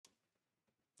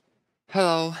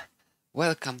Hello,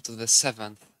 welcome to the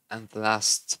seventh and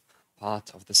last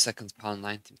part of the second PAL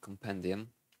 19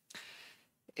 compendium.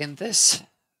 In this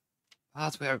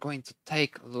part, we are going to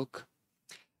take a look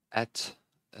at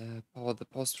the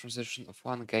post-transition of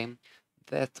one game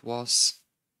that was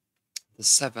the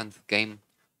seventh game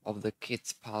of the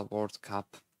Kids PAL World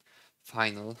Cup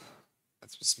final.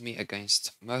 That was me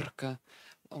against Merke.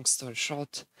 Long story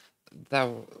short,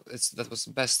 that was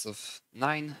best of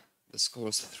 9. The score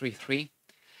was 3-3.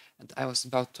 And I was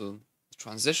about to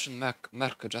transition.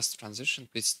 Merke just transitioned.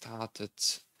 We started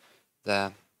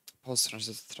the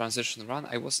post-transition run.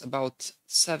 I was about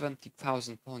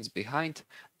 70,000 points behind.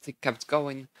 They kept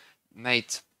going,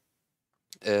 made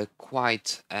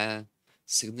quite a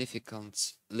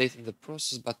significant lead in the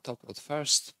process, but toppled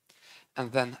first.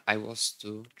 And then I was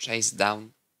to chase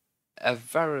down a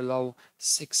very low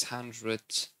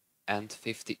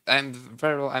 650. I'm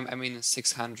very low. I mean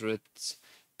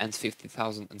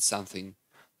 650,000 and something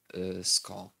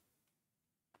score.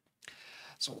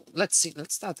 So let's see.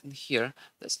 Let's start in here.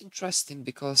 That's interesting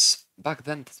because back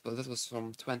then that was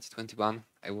from 2021.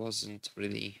 I wasn't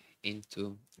really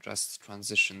into just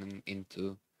transitioning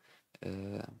into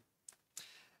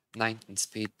 19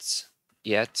 speeds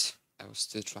yet. I was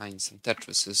still trying some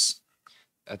Tetrises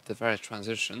at the very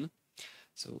transition.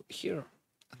 So here,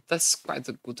 that's quite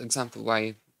a good example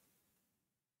why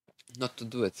not to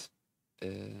do it.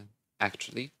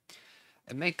 Actually,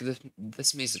 I make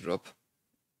this miss drop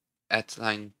at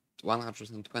line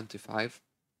 125,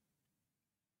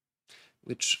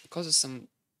 which causes some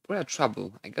real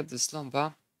trouble. I get this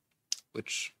Lomba,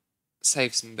 which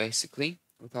saves me basically.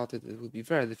 Without it, it would be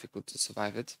very difficult to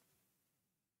survive it.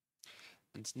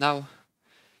 And now,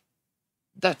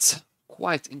 that's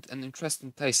quite an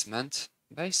interesting placement.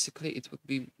 Basically, it would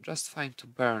be just fine to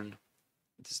burn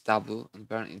this double and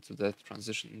burn into the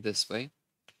transition in this way.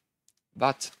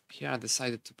 But here I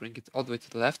decided to bring it all the way to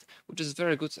the left, which is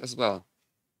very good as well.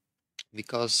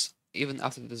 Because even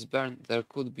after this burn, there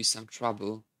could be some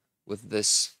trouble with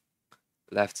this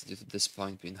left due to this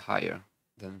point being higher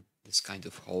than this kind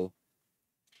of hole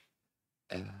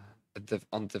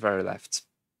on the very left.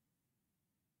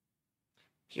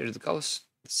 Here it goes,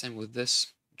 the same with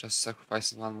this, just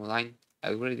sacrificing one more line. I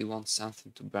really want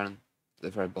something to burn to the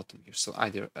very bottom here, so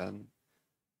either an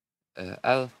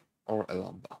L or a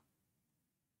Lomba.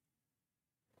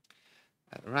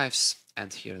 Arrives,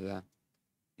 and here the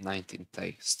 19th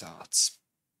play starts.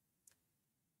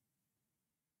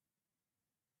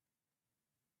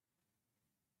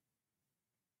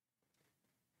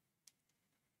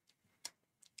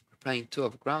 We're playing 2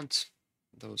 of ground,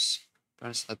 those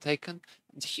burns are taken,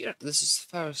 and here this is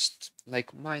first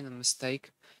like minor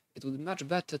mistake. It would be much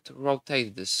better to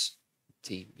rotate this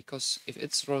T, because if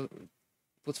it's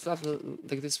put flat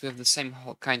like this, we have the same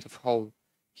kind of hole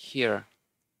here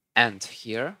and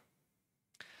here,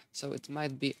 so it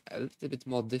might be a little bit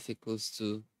more difficult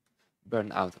to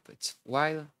burn out of it.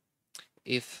 While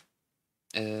if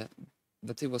the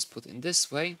T was put in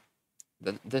this way,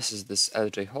 then this is this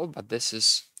LJ hole, but this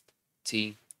is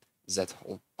TZ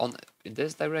hole. In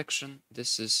this direction,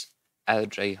 this is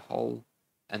LJ hole,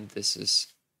 and this is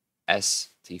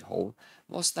ST hole.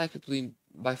 Most likely it will be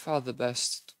by far the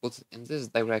best to put in this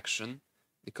direction,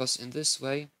 because in this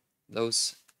way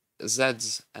those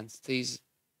Z's and T's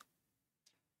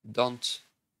don't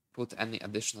put any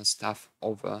additional stuff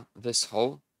over this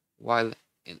hole, while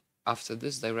after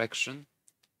this direction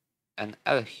an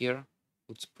L here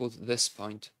would put this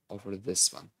point over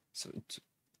this one. So it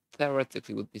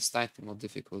theoretically would be slightly more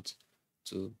difficult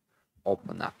to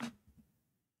open up.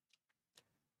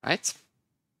 Right?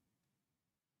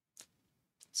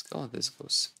 Let's go. This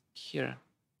goes here.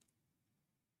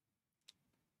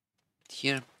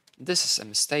 Here. This is a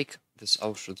mistake. This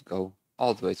O should go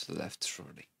all the way to the left,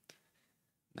 surely.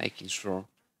 Making sure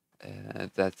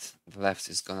that the left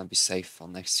is gonna be safe for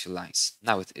next few lines.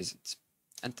 Now it isn't.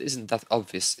 And it isn't that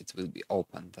obvious it will be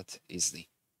opened that easily.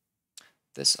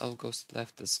 This all goes to the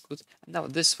left, that's good. And now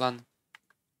this one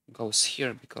goes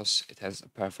here because it has a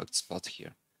perfect spot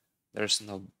here. There's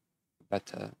no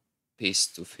better piece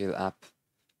to fill up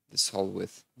this hole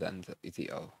with than the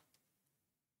ETO.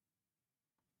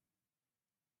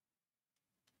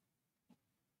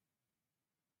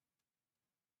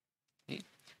 Okay.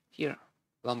 Here,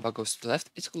 Lomba goes to the left.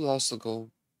 It could also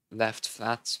go left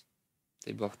flat.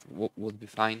 They both would be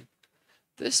fine.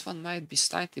 This one might be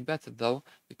slightly better though,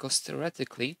 because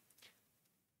theoretically,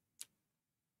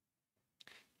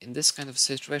 in this kind of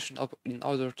situation, in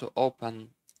order to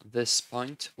open this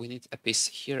point, we need a piece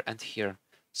here and here.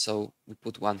 So we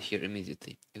put one here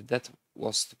immediately. If that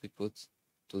was to be put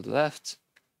to the left,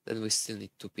 Then we still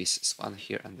need two pieces, one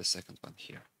here and the second one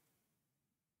here.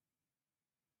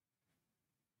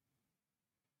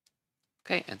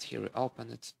 Okay, and here we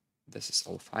open it. This is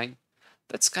all fine.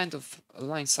 That's kind of a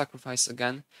line sacrifice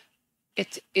again.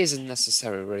 It isn't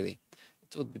necessary really.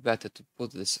 It would be better to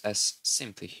put this as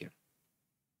simply here.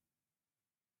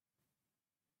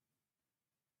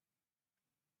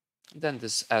 Then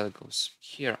this L goes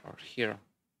here or here,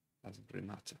 doesn't really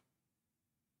matter.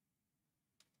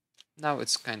 Now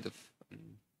it's kind of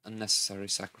an unnecessary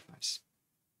sacrifice.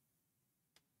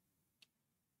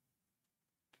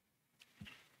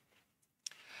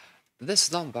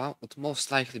 This lumbar would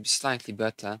most likely be slightly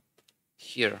better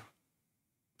here,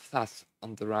 flat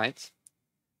on the right,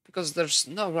 because there's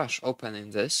no rush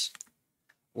opening this,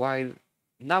 while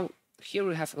now here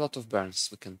we have a lot of burns.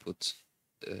 We can put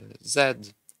Z,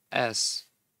 S,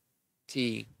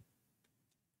 T,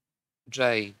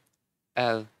 J,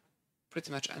 L,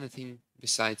 pretty much anything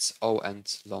besides O and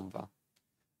lumbar.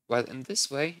 While in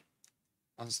this way,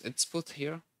 once it's put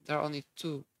here, there are only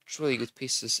two truly good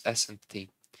pieces, S and T.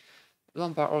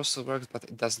 Lumbar also works, but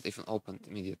it doesn't even open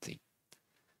immediately.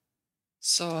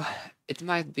 So it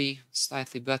might be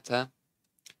slightly better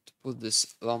to put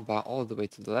this lumbar all the way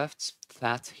to the left,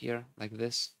 flat here, like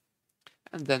this,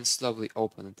 and then slowly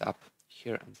open it up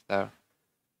here and there.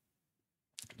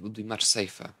 It would be much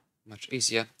safer, much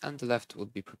easier, and the left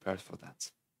would be prepared for that.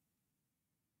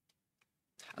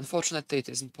 Unfortunately, it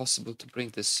isn't possible to bring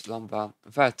this lumbar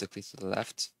vertically to the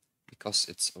left because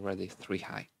it's already 3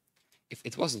 high. If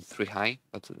it wasn't 3 high,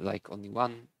 but like only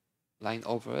one line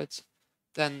over it,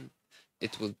 then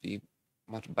it would be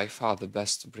by far the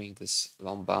best to bring this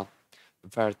lumbar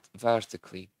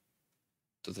vertically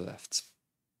to the left.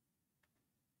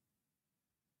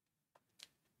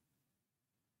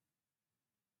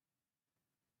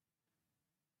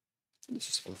 This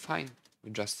is all fine.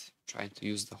 We're just trying to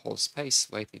use the whole space,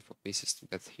 waiting for pieces to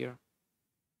get here.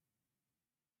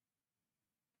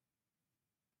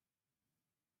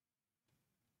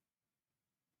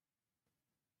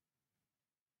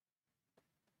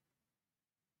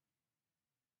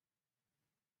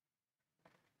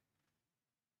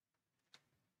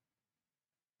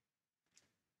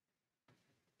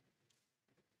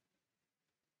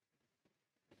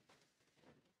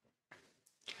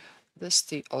 This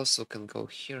T also can go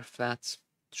here flat,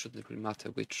 shouldn't really matter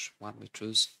which one we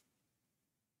choose.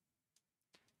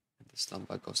 And this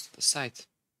lumbar goes to the side.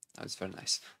 Now it's very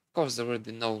nice. Of course, there will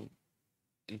be no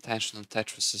intentional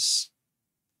Tetrises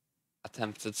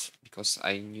attempted because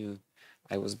I knew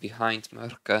I was behind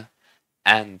Merke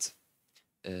and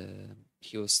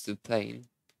he was still playing.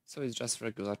 So it's just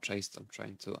regular chasedown,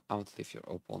 trying to outlive your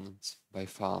opponent. By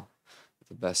far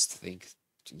the best thing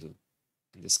to do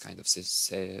in this kind of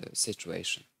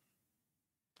situation.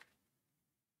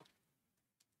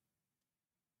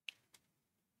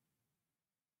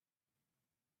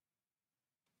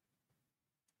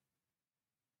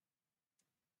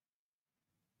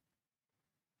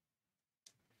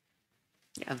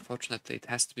 Yeah, unfortunately, it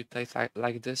has to be played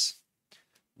like this.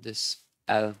 This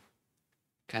L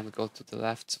can go to the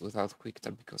left without quick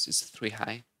tap because it's 3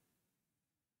 high.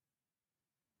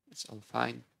 It's all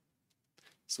fine.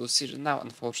 So see now,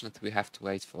 unfortunately, we have to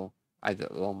wait for either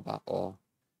lumbar or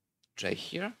J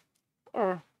here,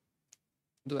 or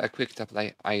do a quick tap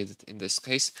like I did in this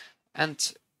case.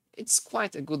 And it's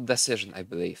quite a good decision, I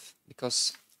believe,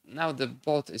 because now the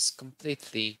board is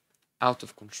completely out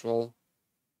of control.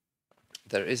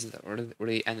 There isn't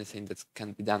really anything that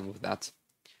can be done with that.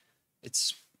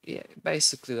 It's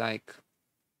basically like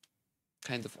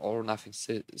kind of all or nothing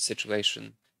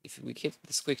situation. If we hit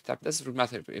this quick tap, doesn't really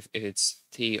matter if it's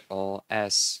T or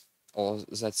S or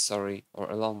Z, sorry, or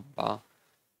a lumbar.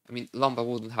 I mean, lumbar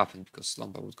wouldn't happen because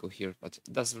lumbar would go here, but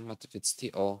it doesn't matter if it's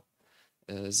T or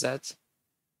Z.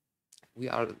 We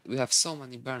have so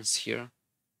many burns here,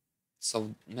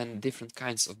 so many different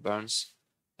kinds of burns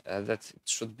that it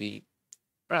should be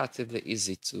relatively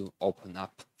easy to open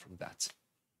up from that.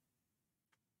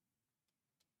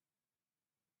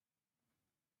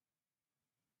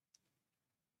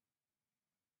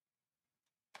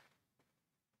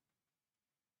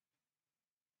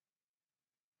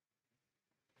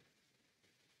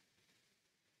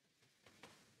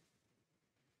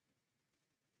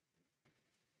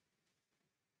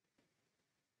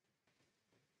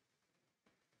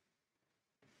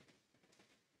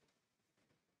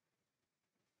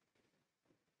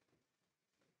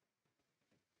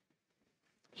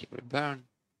 Here we burn,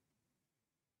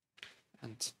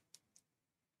 and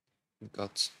we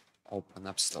got open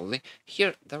up slowly.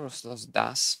 Here there was lost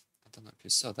das. I don't know if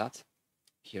you saw that.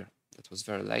 Here, that was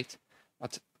very late.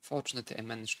 But Fortunately, I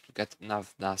managed to get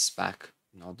enough dust back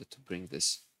in order to bring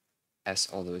this S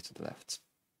all the way to the left.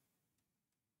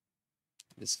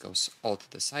 This goes all to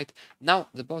the side. Now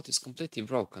the boat is completely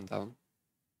broken down.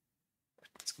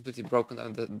 It's completely broken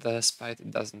down, despite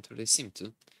it doesn't really seem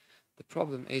to. The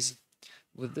problem is,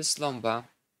 with this lomba,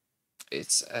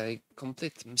 it's a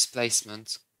complete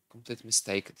misplacement, complete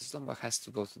mistake. This lomba has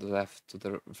to go to the left, to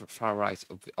the far right,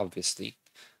 obviously.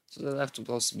 So the left would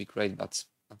also be great, but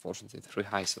unfortunately 3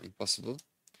 high, so impossible.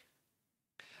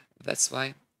 That's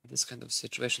why this kind of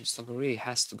situation, this lomba really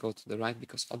has to go to the right,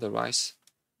 because otherwise,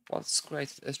 what's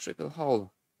created a triple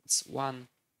hole? It's 1,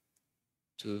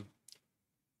 2,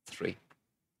 3.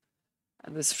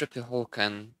 And this triple hole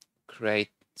can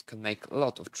make a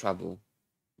lot of trouble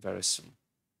very soon.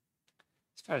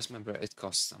 As far as I remember, it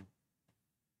costs them.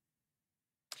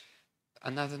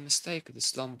 Another mistake,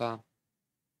 this lomba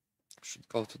should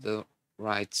go to the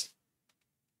right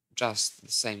just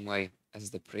the same way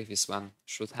as the previous one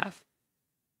should have.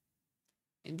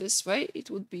 In this way,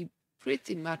 it would be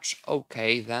pretty much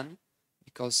okay then,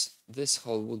 because this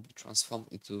hole would be transformed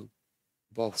into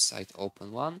both sides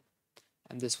open one,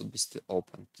 and this would be still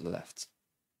open to the left.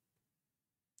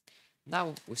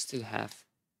 Now we still have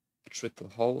a triple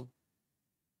hole.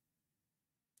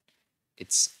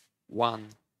 It's 1,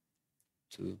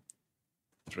 2,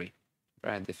 3.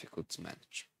 Very difficult to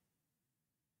manage.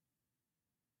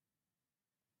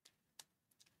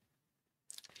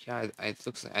 Here it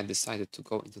looks like I decided to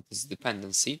go into this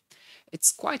dependency.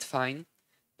 It's quite fine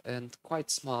and quite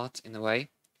smart in a way,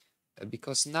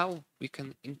 because now we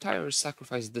can entirely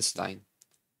sacrifice this line.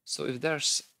 So if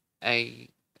there's an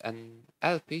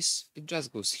L piece, it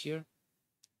just goes here,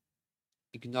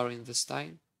 ignoring this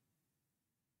line.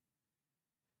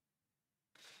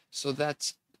 So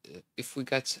that if we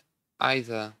get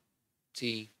either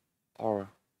T or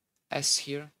S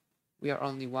here, we are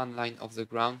only one line off the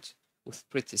ground with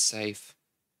pretty safe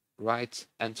right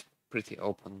and pretty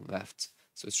open left.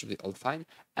 So it should be all fine.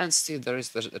 And still there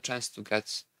is a chance to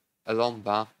get a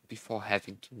lomba before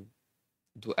having to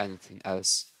do anything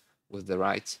else with the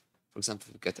right. For example,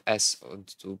 if we get S on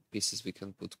 2 pieces, we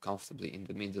can put comfortably in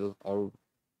the middle or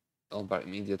lomba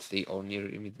immediately or near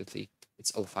immediately.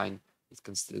 It's all fine. It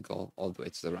can still go all the way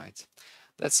to the right.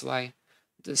 That's why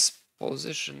this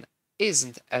position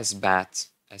isn't as bad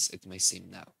as it may seem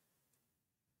now.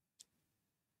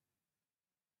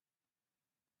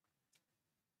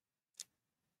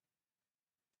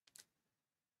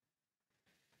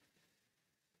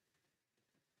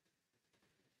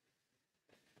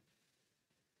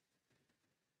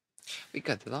 We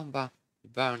got the lomba, we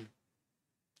burn.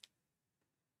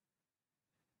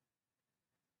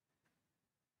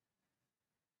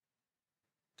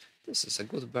 This is a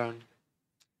good burn.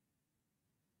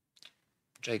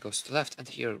 J goes to left, and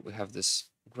here we have this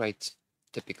great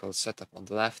typical setup on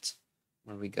the left,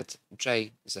 where we get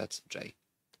J, Z, J.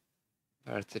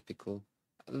 Very typical.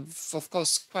 Of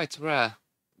course, quite rare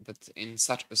that in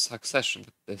such a succession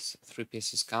that these 3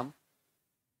 pieces come,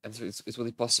 and it's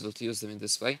really possible to use them in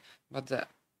this way, but the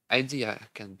idea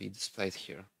can be displayed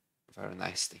here very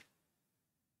nicely.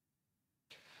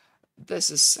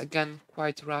 This is again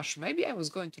quite rush. Maybe I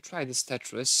was going to try this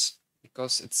Tetris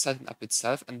because it's setting up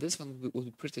itself, and this one will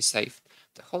be pretty safe.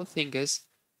 The whole thing is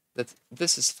that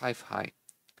this is 5 high.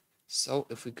 So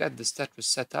if we get this Tetris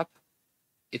set up,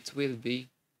 it will be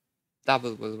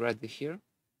double well ready here,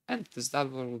 and this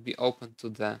double well will be open to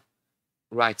the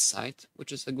right side,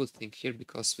 which is a good thing here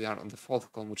because we are on the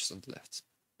 4th column, which is on the left.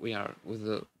 We are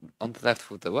on the left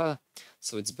with the well,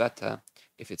 so it's better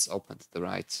if it's open to the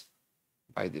right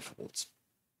by default.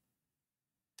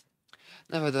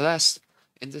 Nevertheless,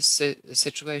 in this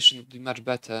situation, it would be much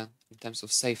better in terms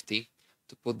of safety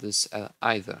to put this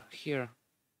either here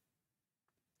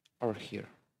or here.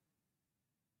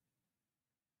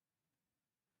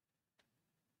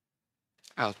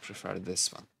 I would prefer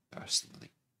this one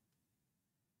personally,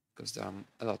 because there are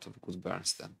a lot of good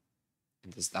burns then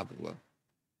in this double well.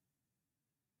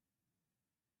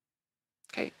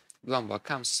 Okay, lomba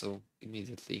comes, so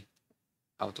immediately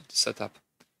out of the setup,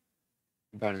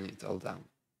 burning it all down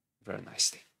very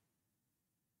nicely.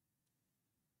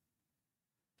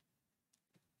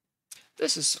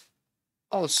 This is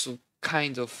also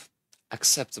kind of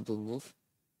acceptable move,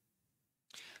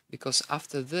 because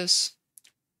after this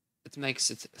it makes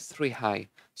it 3 high,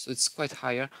 so it's quite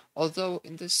higher, although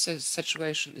in this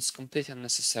situation it's completely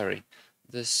unnecessary.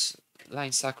 This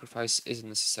line sacrifice isn't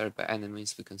necessary by any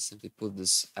means. We can simply put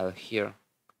this L here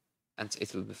and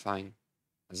it will be fine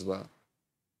as well.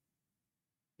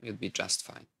 It'll be just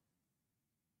fine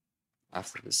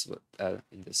after this L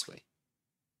in this way.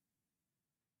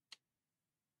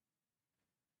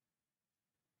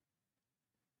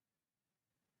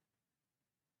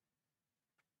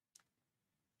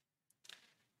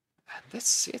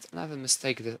 That's yet another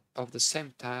mistake that of the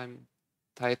same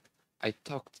type I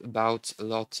talked about a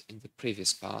lot in the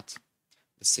previous part,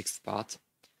 the sixth part,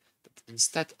 that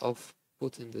instead of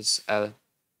putting this L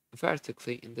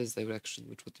vertically in this direction,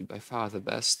 which would be by far the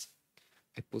best,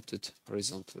 I put it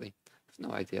horizontally. I have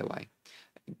no idea why.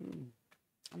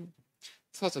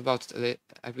 Thought about it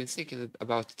I've been thinking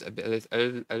about it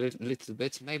a little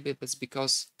bit. Maybe that's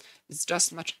because it's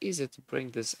just much easier to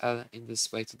bring this L in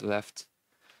this way to the left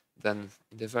than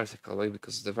in the vertical way,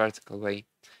 because the vertical way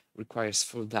requires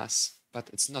full DAS, but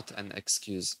it's not an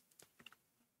excuse.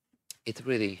 It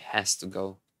really has to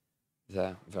go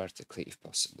there vertically if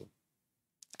possible.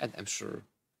 And I'm sure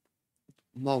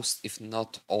most, if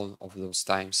not all of those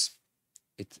times,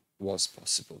 it was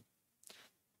possible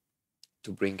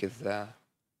to bring it there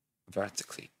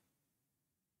vertically.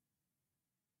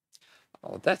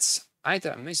 Oh, that's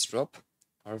either a misdrop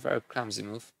or a very clumsy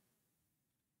move.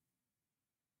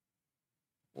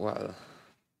 Well,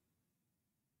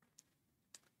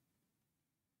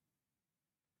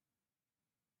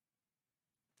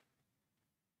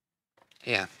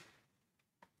 yeah,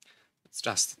 it's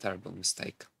just a terrible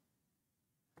mistake.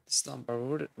 This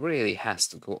number really has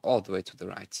to go all the way to the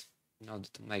right in order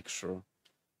to make sure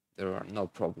there are no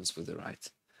problems with the right.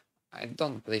 I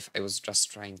don't believe I was just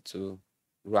trying to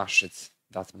rush it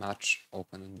that much.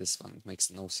 Opening this one, it makes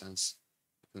no sense.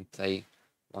 You can play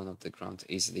one of the ground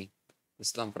easily.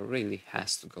 This number really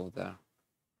has to go there,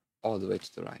 all the way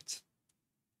to the right.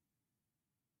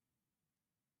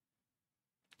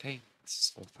 Okay, this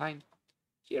is all fine.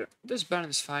 Here, this burn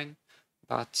is fine,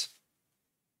 but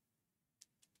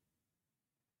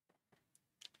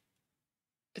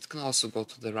it can also go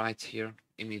to the right here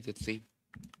immediately.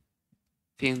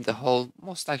 Filling the hole,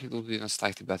 most likely it will be even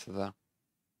slightly better there.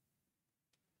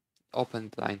 Open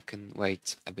blind can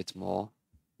wait a bit more,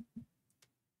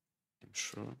 I'm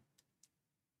sure.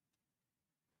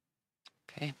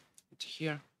 Okay, and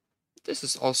here. This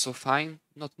is also fine,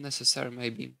 not necessary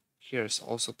maybe. Here is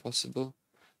also possible,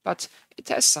 but it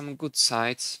has some good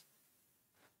sides.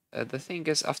 The thing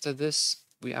is, after this,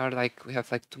 we have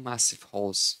like two massive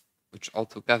holes, which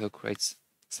altogether creates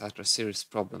such a serious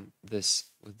problem. This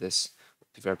with this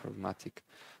would be very problematic.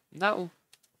 Now,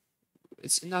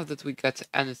 it's enough that we get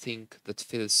anything that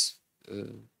fills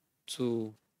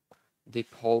two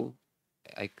deep hole,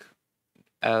 like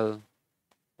L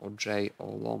or J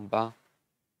or lomba,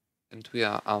 and we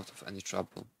are out of any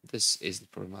trouble. This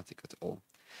isn't problematic at all.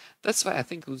 That's why I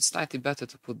think it would be slightly better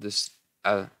to put this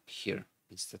L here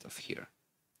instead of here.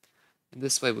 In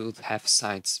this way we would have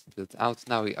sides built out.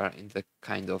 Now we are in the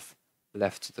kind of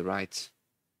left to the right,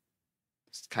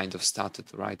 kind of started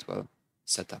to right well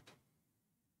setup.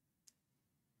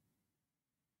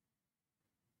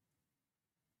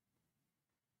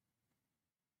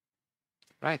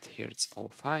 Right here it's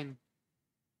all fine.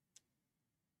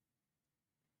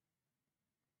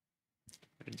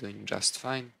 We're doing just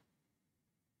fine.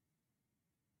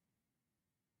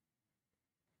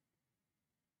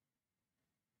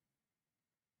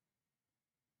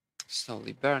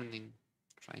 Slowly burning,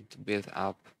 trying to build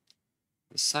up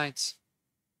the sides.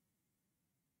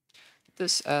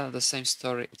 This the same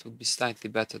story. It would be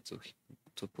slightly better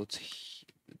to put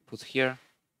here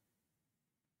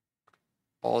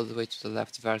all the way to the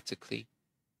left vertically.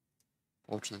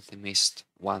 Fortunately missed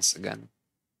once again.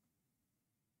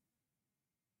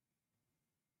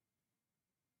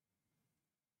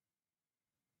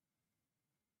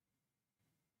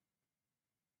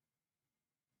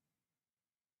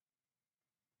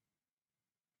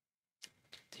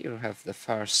 Here we have the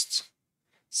first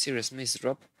serious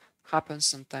misdrop. Happens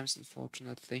sometimes,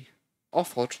 unfortunately. Or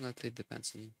fortunately,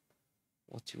 depends on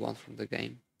what you want from the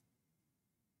game.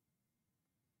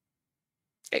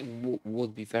 It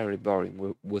would be very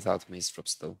boring without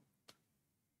misdrops, though.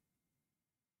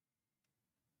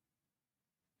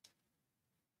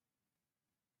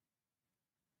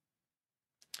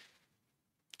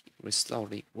 We're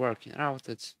slowly working out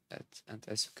it, and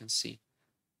as you can see,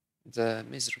 the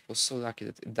misdrop was so lucky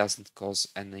that it doesn't cause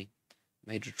any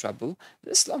major trouble.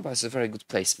 This lomba is a very good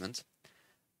placement,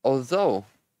 although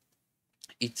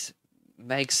it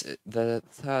makes the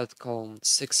third column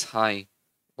 6 high,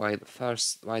 while the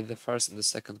first and the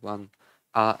second one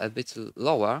are a bit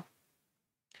lower.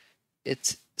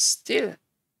 It still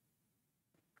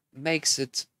makes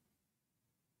it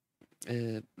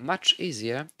much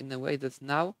easier in a way that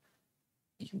now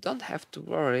you don't have to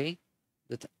worry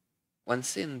that when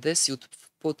seeing this you'd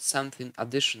put something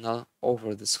additional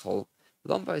over this hole.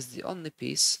 Lomba is the only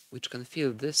piece which can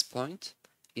fill this point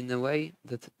in a way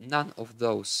that none of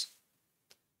those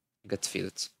get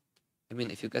filled. I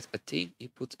mean, if you get a T, you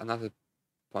put another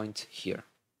point here.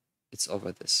 It's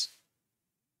over this.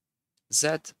 Z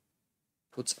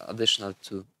puts additional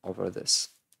 2 over this.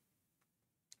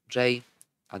 J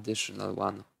additional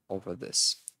 1 over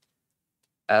this.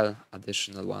 L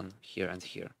additional 1 here and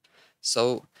here.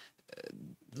 So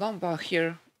lumbar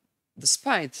here,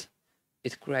 despite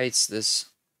it creates this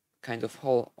kind of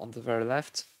hole on the very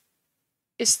left,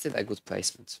 is still a good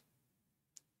placement.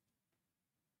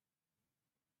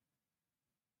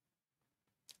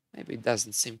 Maybe it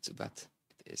doesn't seem to, but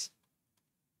it is.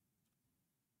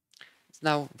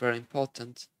 Now, very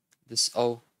important, this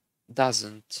O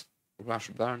doesn't rush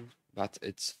burn, but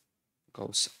it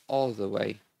goes all the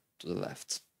way to the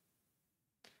left.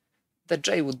 The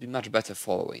J would be much better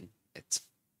following it.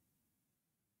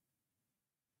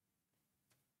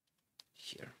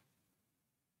 Here.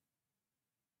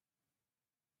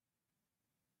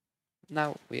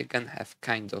 Now we again have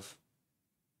kind of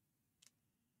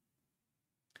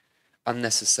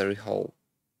unnecessary hole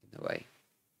in a way,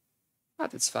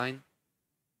 but it's fine.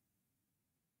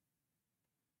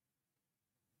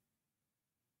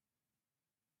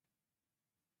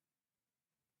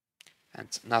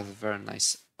 And another very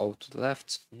nice O to the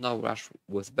left, no rush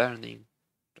with burning,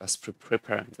 just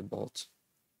preparing the bolt.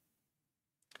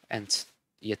 And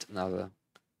yet another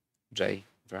J,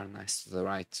 very nice to the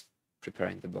right,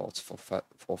 preparing the bolt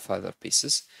for further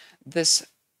pieces. This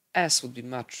S would be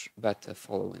much better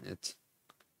following it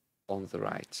on the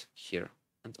right here,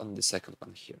 and on the second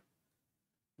one here.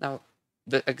 Now,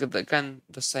 again,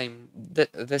 the same,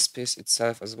 this piece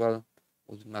itself as well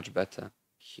would be much better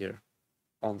here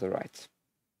on the right.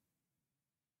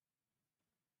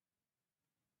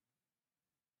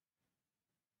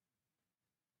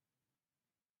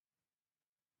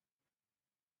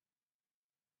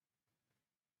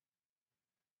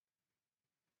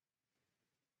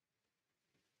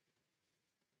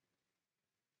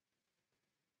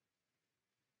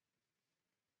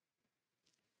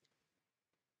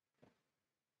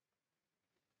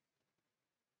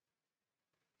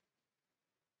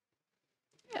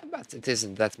 Yeah, but it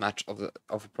isn't that much of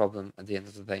a problem at the end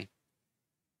of the day.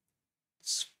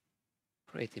 It's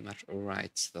pretty much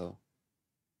alright, though.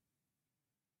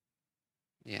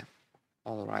 Yeah,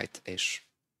 alright-ish.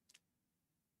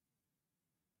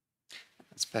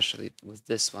 Especially with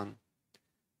this one,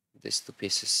 these two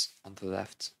pieces on the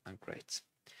left are great.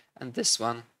 And this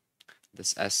one,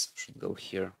 this S should go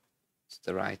here to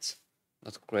the right,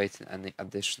 not creating any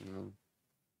additional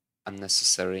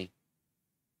unnecessary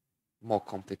more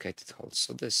complicated holes.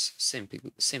 So this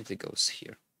simply goes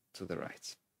here to the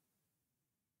right.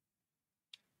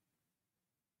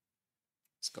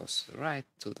 This goes to the right,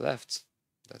 to the left.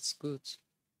 That's good.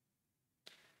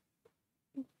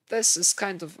 This is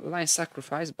kind of line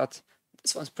sacrifice, but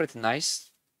this one's pretty nice.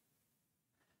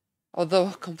 Although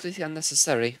completely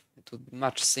unnecessary, it would be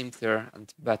much simpler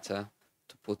and better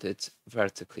to put it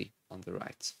vertically on the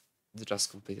right. It's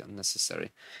just completely unnecessary.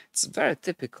 It's very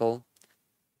typical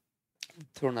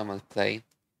tournament play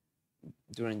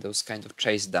during those kind of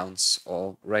chase downs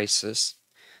or races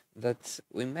that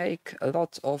we make a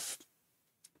lot of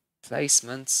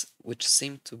placements which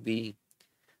seem to be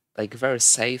like very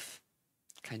safe,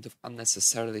 kind of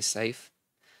unnecessarily safe,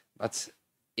 but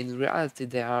in reality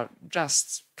they are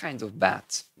just kind of bad,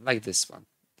 like this one.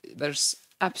 There's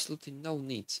absolutely no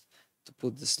need to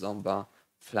put this lumbar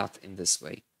flat in this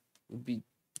way. It would be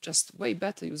just way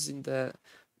better using the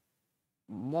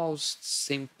most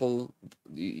simple,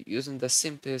 using the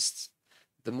simplest,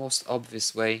 the most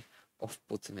obvious way of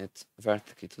putting it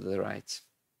vertically to the right.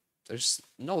 There's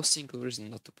no single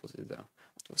reason not to put it there.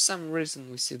 For some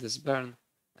reason we see this burn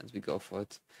and we go for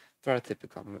it. Very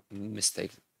typical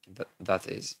mistake that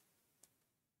is.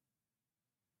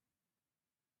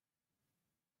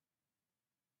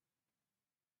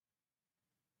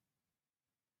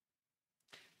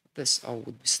 This O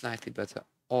would be slightly better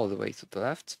all the way to the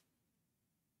left.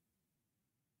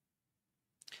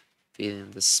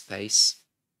 Filling the space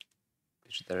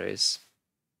which there is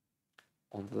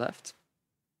on the left.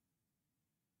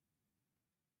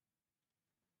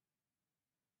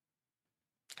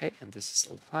 Okay, and this is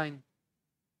all fine.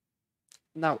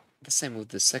 Now the same with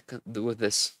this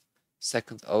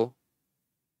second O.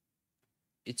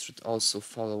 It should also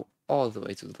follow all the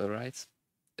way to the right.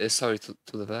 Sorry, to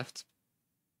the left.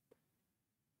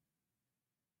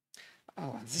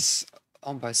 Oh, this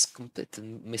armbar is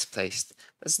completely misplaced.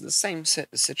 That's the same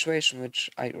situation which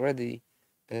I already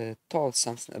told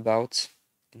something about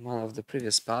in one of the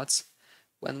previous parts.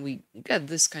 When we get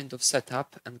this kind of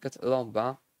setup and get a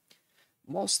lumbar,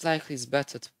 most likely it's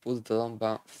better to put the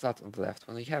lumbar flat on the left.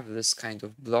 When we have this kind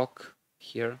of block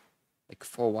here, like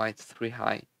 4 wide, 3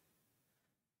 high,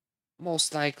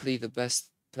 most likely the best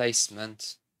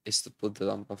placement is to put the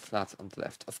lumbar flat on the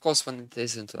left. Of course, when it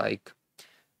isn't like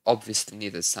obviously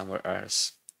needed somewhere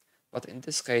else, but in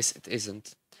this case it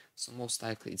isn't, so most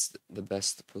likely it's the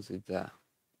best to put it there.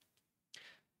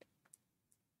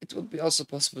 It would be also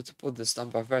possible to put this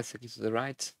lumbar vertically to the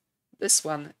right. This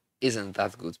one isn't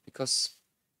that good because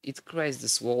it creates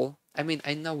this wall. I mean,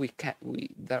 I know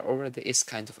there already is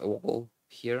kind of a wall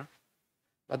here,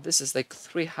 but this is like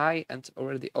 3 high and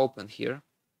already open here,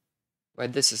 while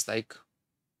this is like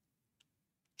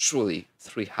truly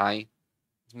 3 high,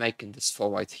 making this 4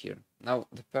 wide here. Now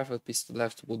the perfect piece to the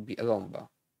left would be a lumbar,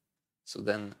 so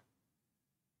then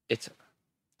it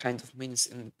kind of means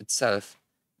in itself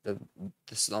that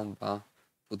this lumbar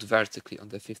put vertically on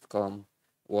the 5th column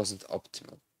wasn't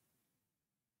optimal.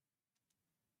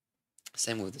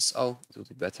 Same with this O, it would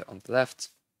be better on the left.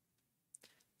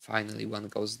 Finally, one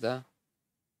goes there.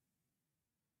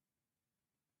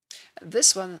 And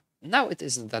this one, now it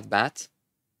isn't that bad.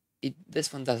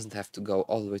 This one doesn't have to go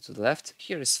all the way to the left.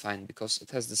 Here is fine because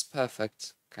it has this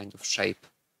perfect kind of shape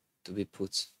to be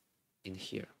put in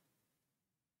here.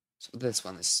 So this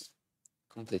one is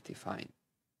completely fine.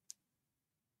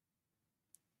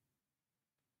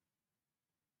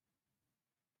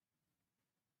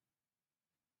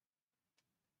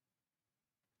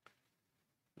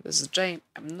 This J,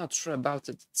 I'm not sure about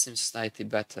it. It seems slightly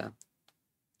better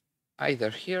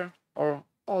either here or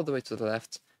all the way to the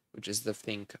left, which is the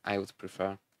thing I would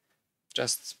prefer.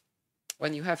 Just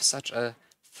when you have such a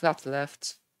flat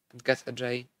left and get a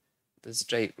J, this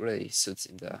J really suits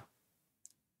in there.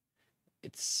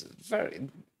 It's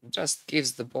just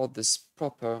gives the board this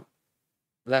proper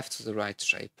left to the right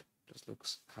shape. Just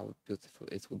looks how beautiful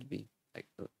it would be, like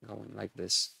going like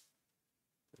this.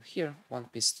 Here, one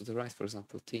piece to the right, for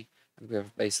example, T, and we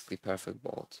have basically perfect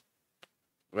board,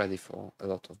 ready for a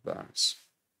lot of burns.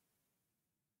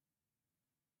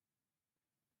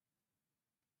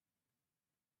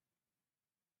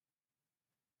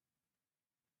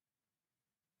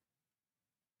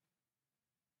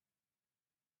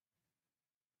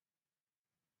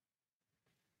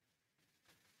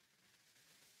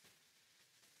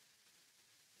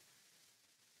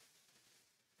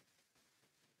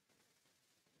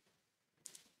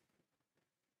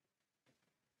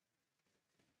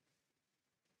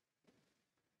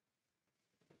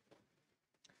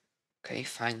 Okay,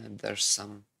 fine, there's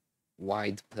some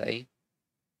wide play.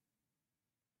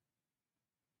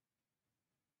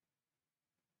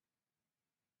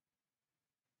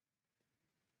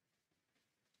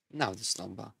 Now this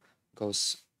lumbar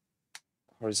goes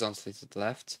horizontally to the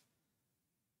left,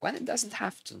 when it doesn't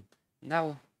have to.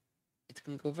 Now it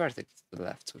can go vertically to the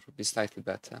left, which would be slightly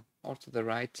better, or to the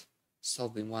right,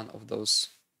 solving one of those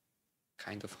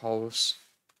kind of holes,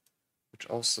 which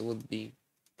also would be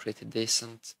pretty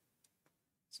decent.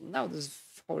 So now this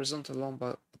horizontal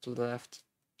lumbar to the left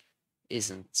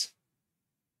isn't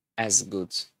as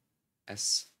good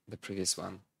as the previous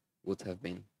one would have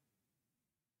been.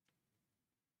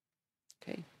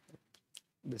 Okay,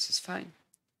 this is fine.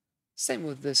 Same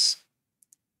with this.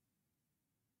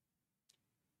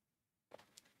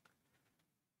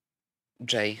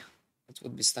 J, it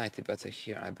would be slightly better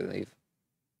here, I believe.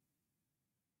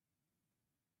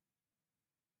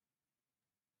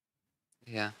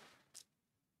 Yeah.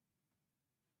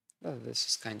 Well, this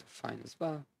is kind of fine as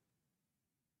well.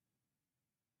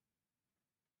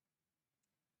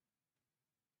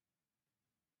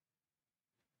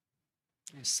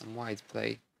 There's some wide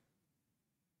play.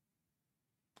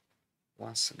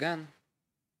 Once again,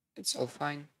 it's all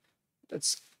fine.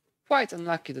 That's quite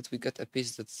unlucky that we get a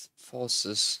piece that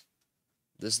forces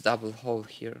this double hole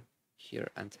here, here,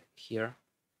 and here.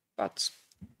 But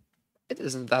it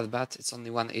isn't that bad. It's only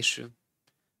one issue.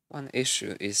 One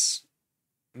issue is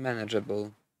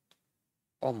manageable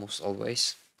almost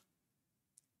always.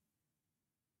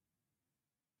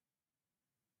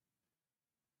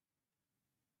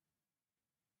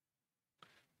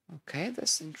 Okay,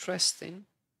 that's interesting.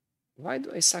 Why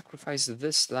do I sacrifice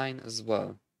this line as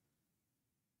well?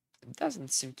 It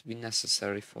doesn't seem to be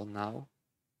necessary for now.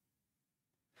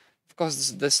 Of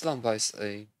course, this lumbar is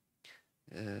a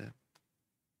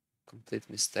complete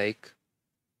mistake.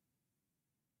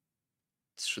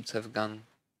 It should have gone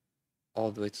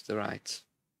all the way to the right.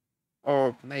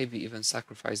 Or maybe even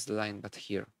sacrifice the line, but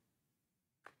here.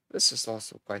 This is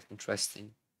also quite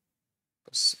interesting.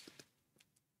 Because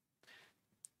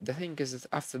the thing is that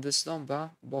after this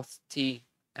lumbar, both T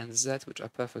and Z, which are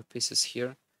perfect pieces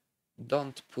here,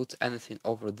 don't put anything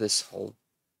over this hole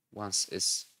once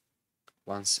it's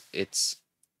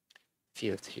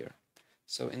filled here.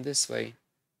 So in this way,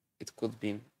 it could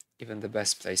be even the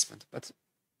best placement, but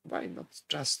why not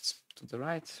just to the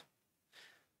right?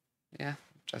 Yeah,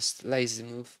 just lazy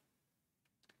move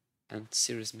and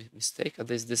serious mistake. At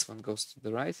least this one goes to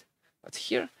the right, but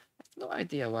here I have no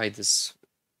idea why this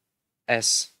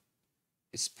S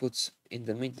is put in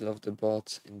the middle of the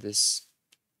board in this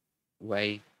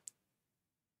way,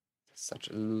 such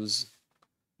a loose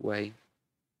way.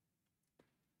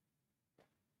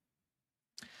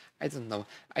 I don't know.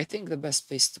 I think the best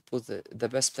place to put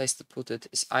it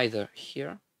is either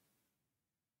here,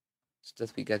 so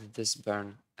that we get this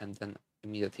burn and then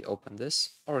immediately open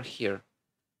this, or here.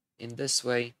 In this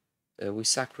way, we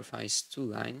sacrifice two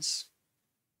lines,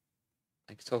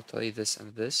 like totally this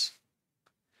and this,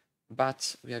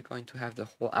 but we are going to have the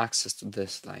whole access to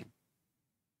this line,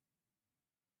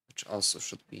 which also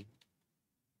should be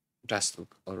just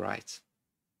look alright.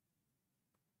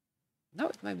 Now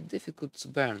it might be difficult to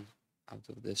burn out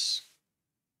of this.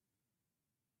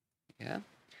 Yeah,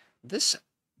 this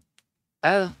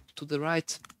L to the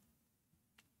right,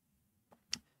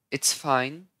 it's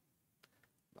fine,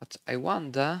 but I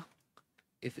wonder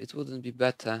if it wouldn't be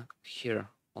better here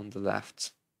on the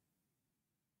left.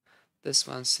 This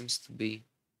one seems to be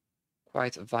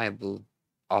quite a viable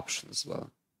option as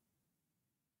well.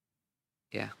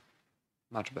 Yeah,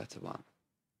 much better one.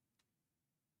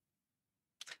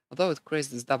 Although it creates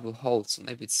this double hold, so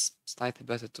maybe it's slightly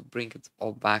better to bring it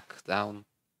all back down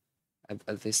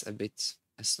at least a bit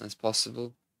as soon as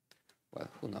possible. Well,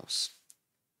 who knows.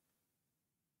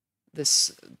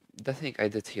 The thing I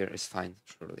did here is fine,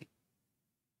 surely.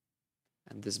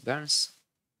 And this burns.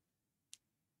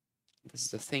 This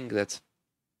is the thing that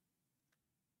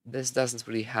this doesn't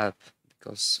really help,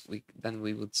 because then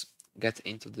we would get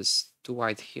into this too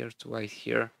wide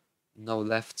here, no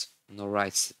left, no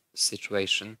right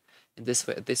situation. In this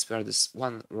way, this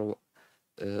one row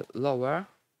lower,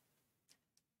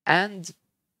 and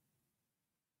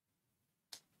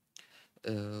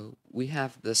we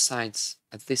have the sides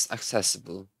at least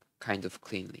accessible kind of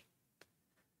cleanly.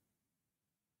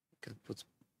 We can put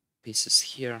pieces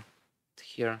here,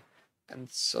 and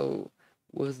so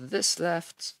with this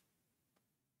left,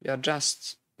 we have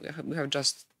just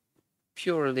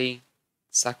purely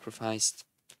sacrificed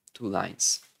two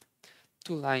lines.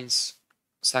 Two lines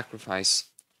sacrifice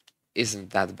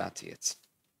isn't that bad yet.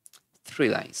 3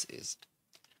 lines is,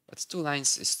 but 2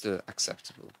 lines is still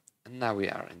acceptable. And now we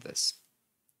are in this.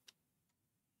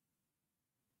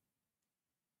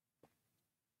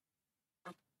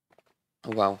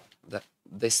 Oh, wow,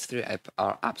 these 3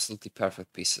 are absolutely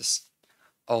perfect pieces.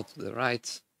 All to the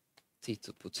right, T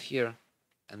to put here,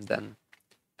 and then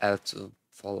L to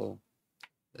follow.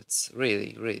 That's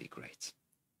really, really great.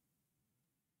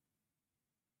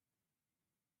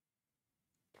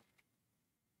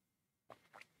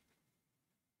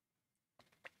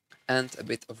 And a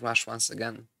bit of rush once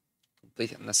again,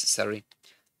 completely unnecessary.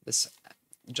 This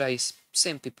J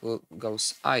simply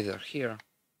goes either here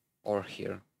or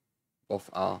here. Both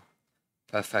are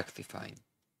perfectly fine.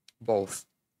 Both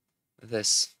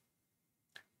this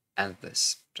and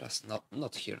this, just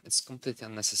not here. It's completely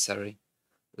unnecessary.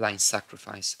 Line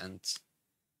sacrifice and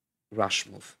rush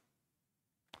move,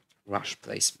 rush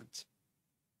placement.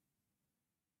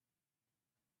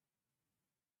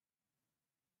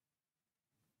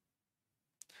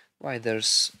 Why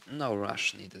there's no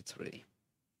rush needed really.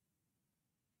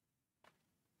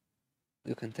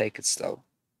 You can take it slow.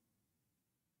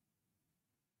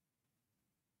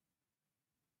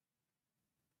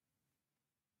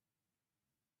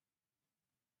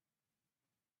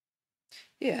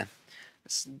 Yeah,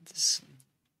 this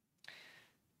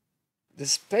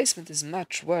placement is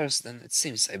much worse than it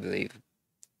seems, I believe,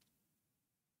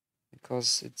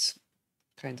 because it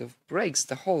kind of breaks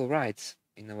the whole right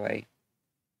in a way,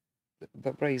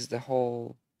 but breaks the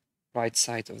whole right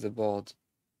side of the board.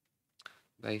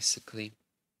 Basically,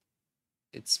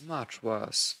 it's much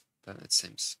worse than it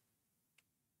seems.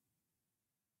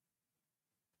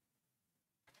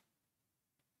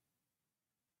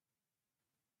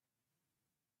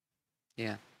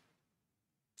 Yeah,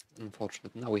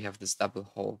 unfortunate. Now we have this double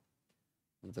hole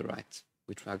on the right,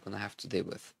 which we are gonna have to deal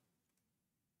with.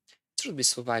 It should be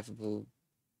survivable.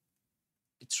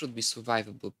 It should be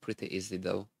survivable pretty easily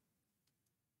though,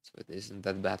 so it isn't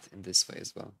that bad in this way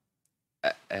as well.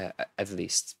 At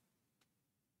least.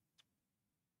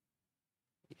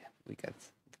 Yeah, we get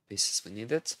the pieces we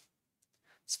needed.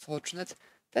 It's fortunate.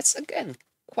 That's again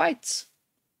quite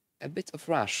a bit of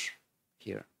rush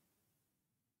here.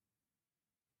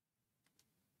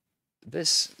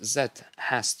 This Z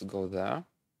has to go there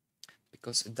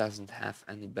because it doesn't have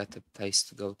any better place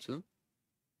to go to.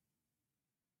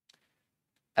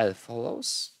 L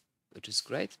follows, which is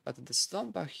great, but this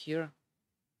lumbar here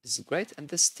is great, and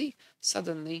this T,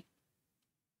 suddenly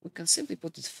we can simply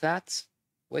put it flat,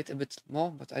 wait a bit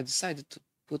more, but I decided to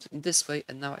put it in this way,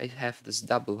 and now I have this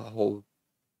double hole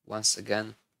once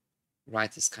again.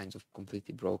 Right is kind of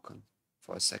completely broken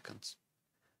for a second.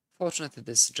 Fortunately,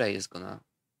 this J is gonna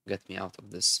get me out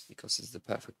of this because it's the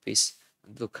perfect piece,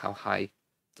 and look how high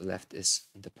the left is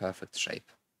in the perfect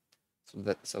shape.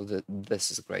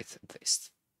 This is great at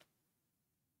least.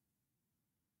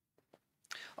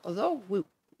 Although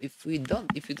if you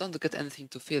don't get anything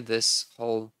to fill this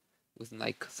hole with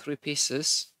like 3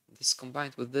 pieces, this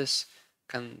combined with this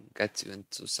can get you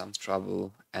into some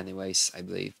trouble anyways, I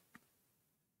believe.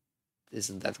 It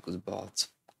isn't that good board.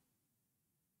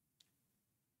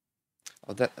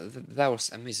 Oh, that was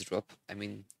a misdrop. I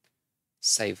mean,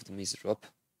 saved misdrop.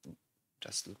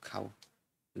 Just look how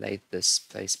late this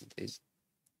placement is.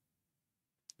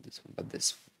 This one, but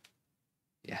this one.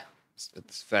 Yeah,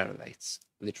 it's very late.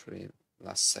 Literally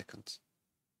last second.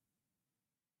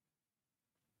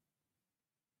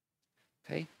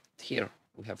 Okay, here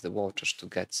we have the waters to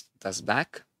get this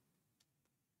back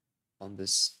on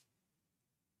this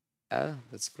L.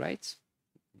 That's great.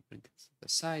 Bring it to the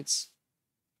sides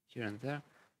here and there,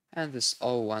 and this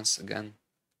O once again.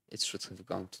 It should have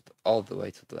gone all the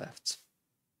way to the left.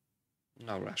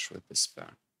 No rush with this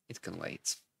pair. It can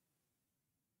wait.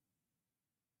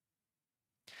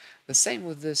 The same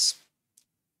with this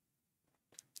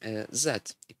Z.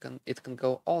 It can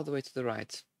go all the way to the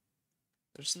right.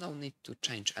 There's no need to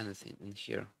change anything in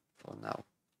here for now.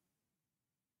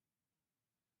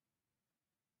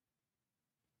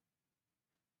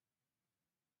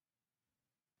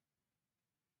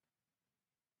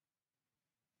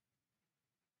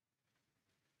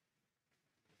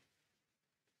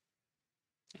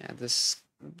 Yeah,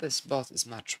 this bot is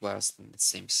much worse than it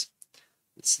seems.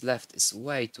 This left is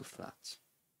way too flat.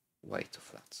 Way too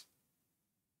flat.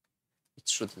 It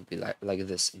shouldn't be like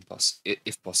this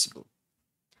if possible.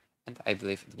 And I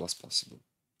believe it was possible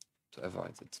to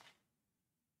avoid it.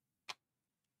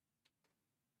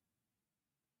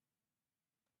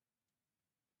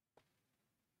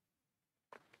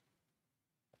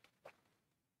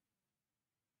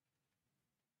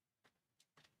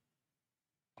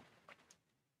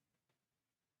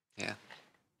 Yeah.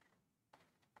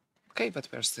 Okay, but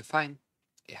we're still fine.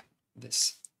 Yeah,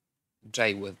 this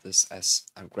J with this S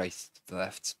are great to the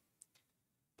left.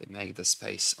 They make the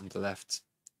space on the left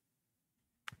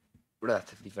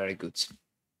relatively very good.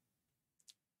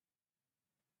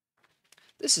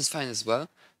 This is fine as well.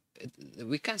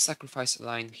 We can sacrifice a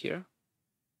line here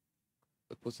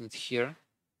by putting it here,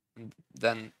 and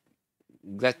then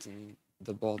letting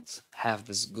the board have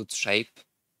this good shape.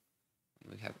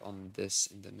 We have on this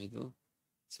in the middle,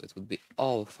 so it would be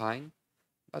all fine.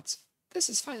 But this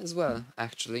is fine as well,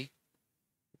 actually.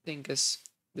 The thing is,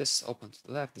 this is open to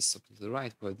the left, this is open to the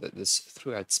right, where this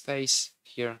throughout space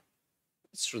here,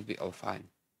 it should be all fine.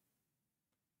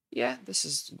 Yeah, this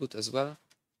is good as well.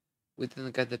 We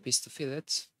didn't get the piece to fill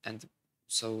it, and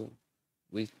so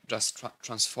we just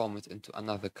transform it into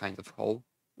another kind of hole,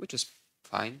 which is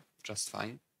fine, just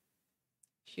fine.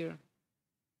 Here,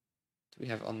 we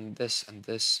have on this and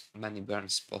this many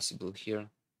burns possible here.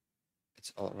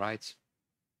 It's all right.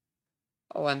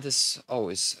 Oh, and this O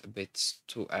is a bit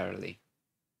too early.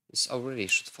 This O really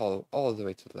should follow all the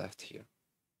way to the left here,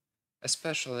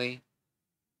 especially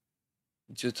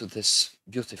due to this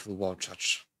beautiful wall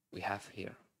charge we have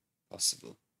here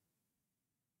possible.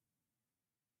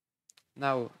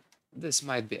 Now, this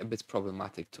might be a bit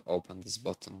problematic to open this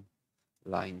bottom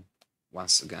line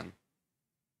once again.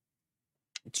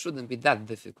 It shouldn't be that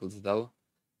difficult though,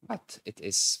 but it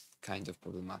is kind of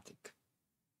problematic.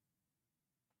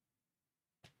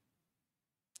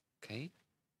 Okay.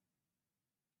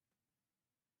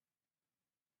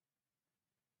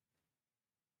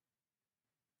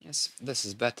 Yes, this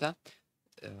is better.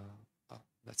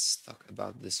 Let's talk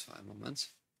about this for a moment.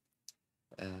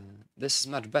 This is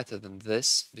much better than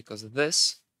this, because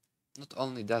this not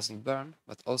only doesn't burn,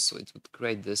 but also it would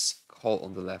create this hole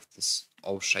on the left, this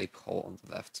O-shaped hole on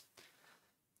the left.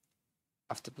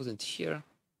 After putting it here,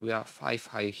 we are 5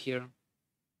 high here,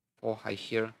 4 high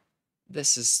here.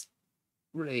 This is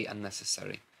really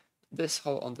unnecessary. This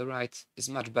hole on the right is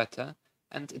much better,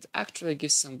 and it actually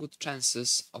gives some good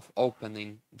chances of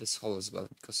opening this hole as well,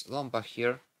 because lumbar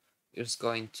here is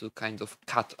going to kind of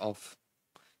cut off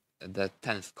the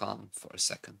 10th column for a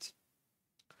second.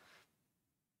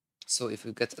 So if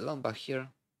we get a lumbar here,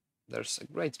 there's a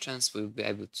great chance we'll be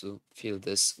able to fill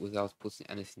this without putting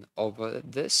anything over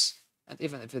this. And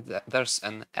even if there's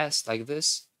an S like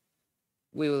this,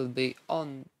 we will be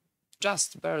on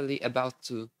just barely about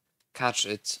to catch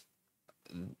it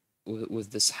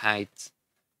with this height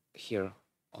here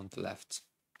on the left.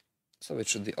 So it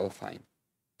should be all fine.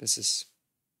 This is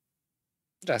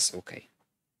just okay.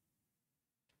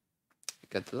 You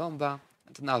get the lomba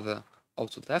and another O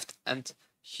to the left, and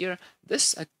here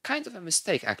this is a kind of a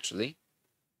mistake actually.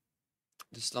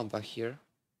 This lomba here,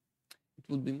 it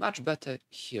would be much better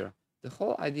here. The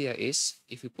whole idea is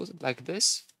if you put it like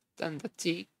this, then the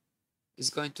T is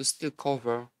going to still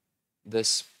cover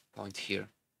this point here.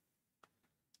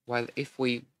 While if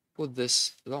we put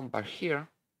this lumbar here,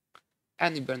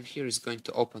 any bend here is going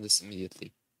to open this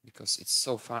immediately because it's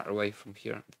so far away from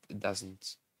here that it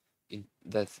doesn't,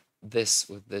 that this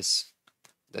with this,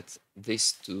 that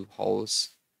these two holes,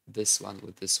 this one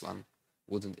with this one,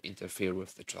 wouldn't interfere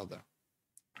with each other.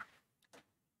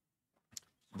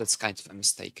 That's kind of a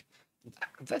mistake.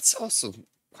 That's also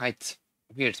quite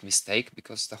weird mistake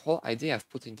because the whole idea of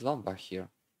putting the lumbar here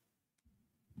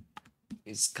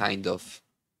is kind of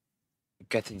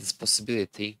getting this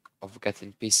possibility of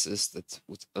getting pieces that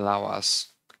would allow us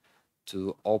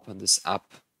to open this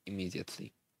up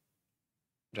immediately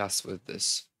just with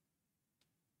this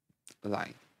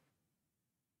line.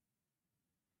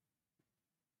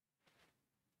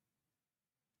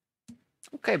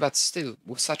 Okay, but still,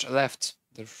 with such a left,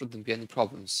 there shouldn't be any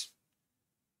problems.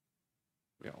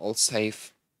 We are all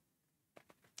safe.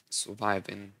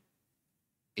 Surviving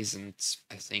isn't,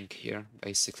 I think, here,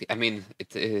 basically. I mean,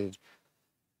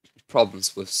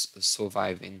 problems with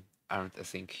surviving aren't a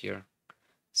thing here.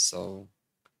 So,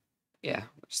 yeah,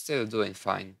 we're still doing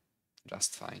fine.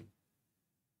 Just fine.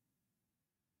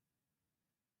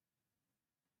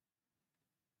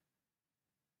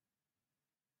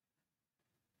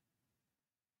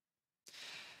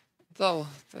 Though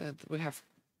we have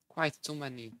quite too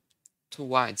many too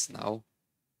wides now,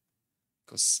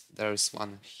 because there is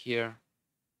one here,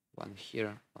 one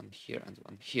here, one here, and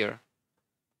one here.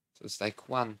 So it's like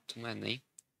one too many.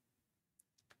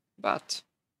 But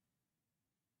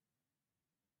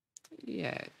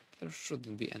yeah, there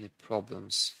shouldn't be any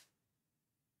problems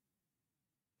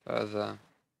further.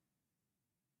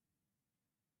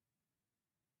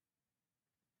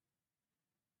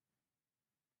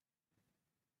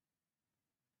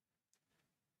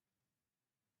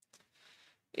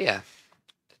 Yeah,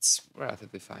 it's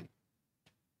relatively fine.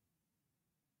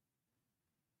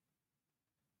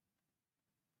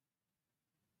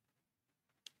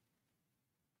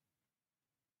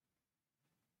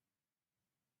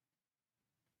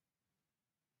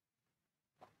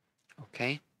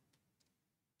 Okay,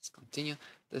 let's continue.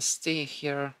 The T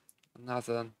here,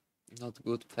 another not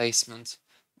good placement.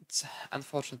 It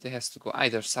unfortunately has to go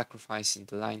either sacrificing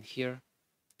the line here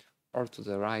or to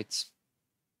the right,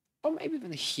 or maybe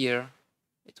even here.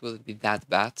 It wouldn't be that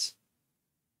bad.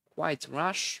 Quite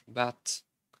rush, but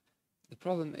the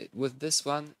problem with this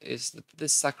one is that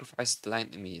this sacrifices the line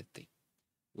immediately.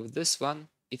 With this one,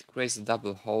 it creates a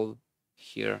double hole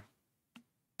here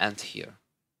and here.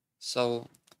 So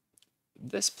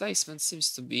this placement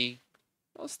seems to be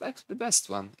most likely the best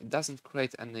one. It doesn't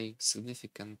create any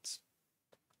significant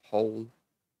hole.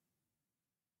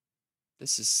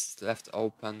 This is left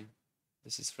open.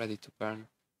 This is ready to burn.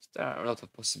 So there are a lot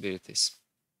of possibilities.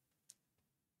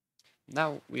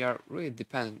 Now we are really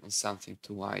dependent on something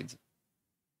too wide.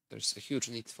 There's a huge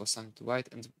need for something too wide,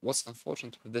 and what's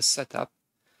unfortunate with this setup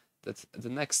that the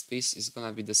next piece is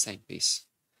gonna be the same piece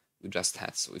we just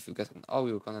had. So if you get an O,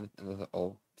 you're gonna need another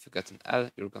O. If you get an L,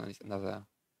 you're gonna need another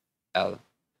L.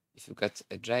 If you get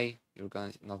a J, you're gonna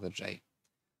need another J.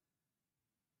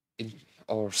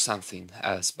 Or something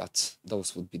else, but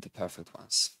those would be the perfect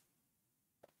ones.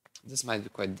 This might be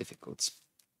quite difficult.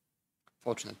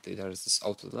 Fortunately, there is this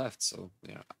O to the left, so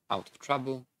we are out of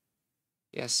trouble.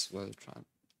 Yes, well,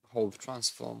 hold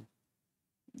transform.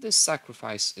 This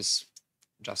sacrifice is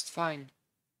just fine.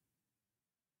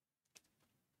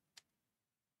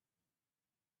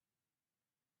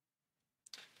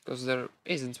 Because there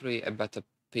isn't really a better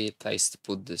place to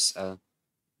put this L.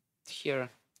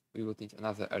 Here, we would need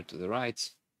another L to the right.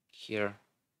 Here,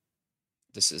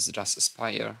 this is just a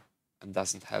spire and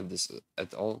doesn't have this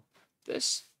at all.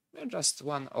 This, we're just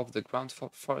one off the ground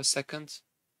for a second,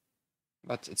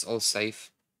 but it's all safe,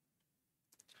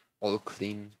 all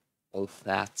clean, all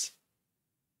flat,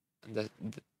 and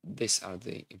these are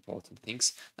the important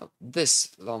things. Now,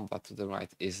 this lomba to the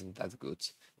right isn't that good.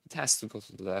 It has to go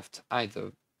to the left,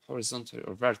 either horizontally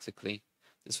or vertically.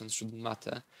 This one shouldn't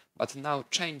matter, but now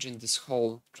changing this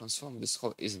hole, transforming this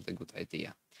hole isn't a good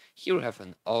idea. Here we have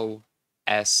an O,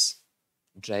 S,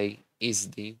 J,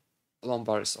 easily.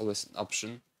 Lumbar is always an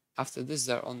option. After this,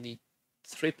 there are only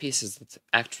three pieces that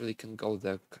actually can go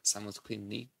there somewhat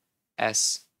cleanly: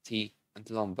 S, T, and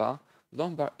lumbar.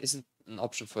 Lumbar isn't an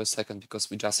option for a second because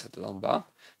we just had lumbar,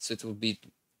 so it will be,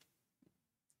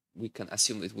 we can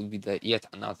assume it will be the yet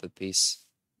another piece,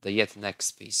 the yet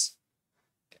next piece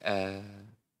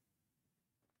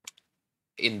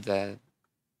in the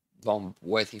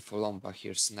waiting for lumbar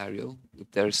here scenario.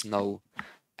 There is no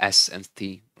S and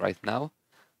T right now,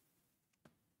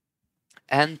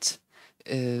 and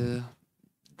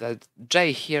that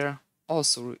J here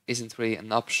also isn't really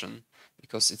an option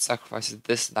because it sacrifices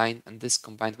this line, and this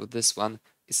combined with this one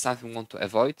is something we want to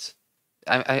avoid.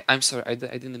 I'm sorry, I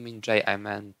didn't mean J, I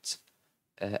meant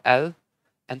L.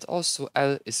 And also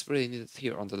L is really needed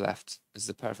here on the left. It's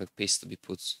the perfect piece to be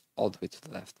put all the way to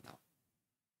the left now.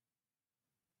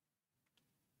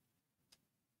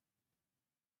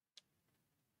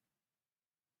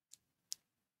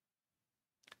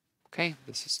 Okay,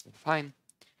 this is fine.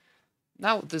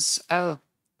 Now this L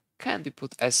can be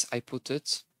put as I put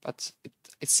it, but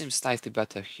it seems slightly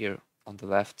better here on the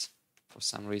left for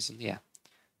some reason. Yeah,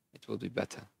 it will be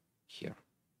better here.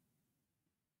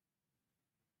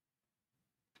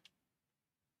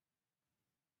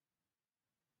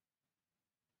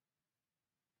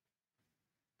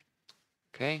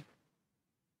 Okay.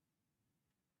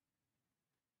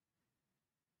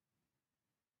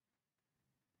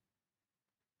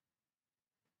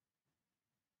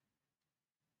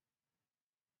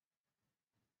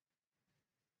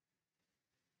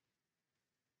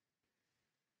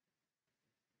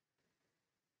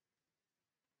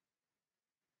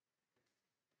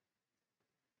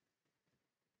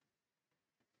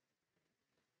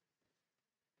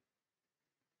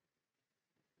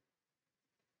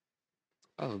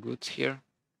 Oh, good here.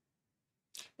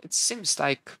 It seems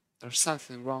like there's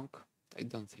something wrong. I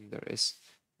don't think there is.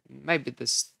 Maybe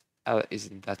this L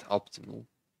isn't that optimal.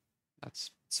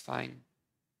 It's fine.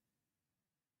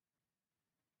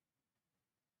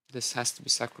 This has to be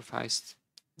sacrificed.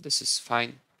 This is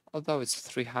fine. Although it's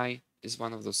 3 high, is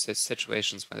one of those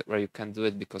situations where you can do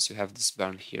it because you have this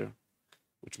burn here,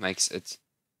 which makes it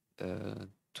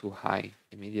too high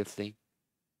immediately.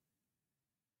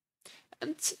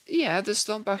 And yeah, this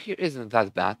lumbar here isn't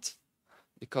that bad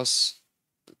because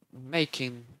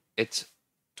making it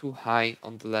too high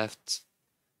on the left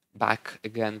back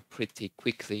again pretty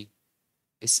quickly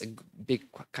is a big,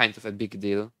 kind of a big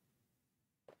deal.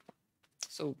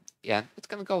 So yeah, it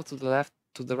can go to the left,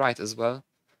 to the right as well,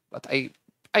 but I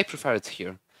prefer it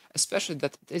here, especially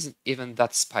that it isn't even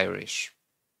that spire-ish.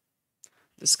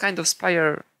 This kind of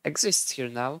spire exists here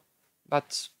now,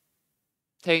 but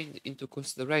take into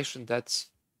consideration that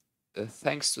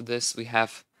thanks to this we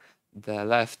have the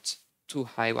left too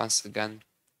high once again,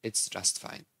 it's just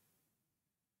fine.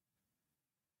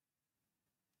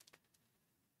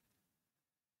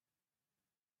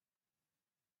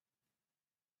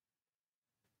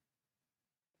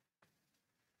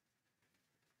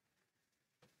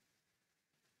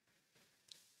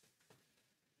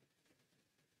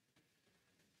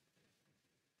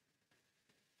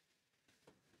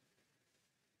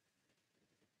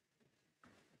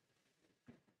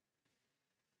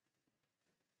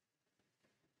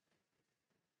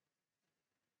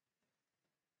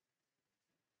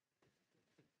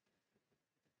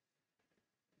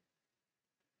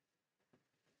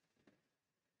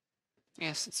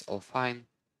 Yes, it's all fine,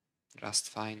 just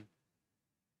fine.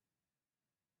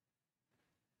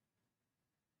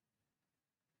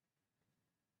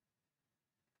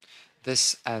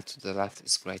 This L to the left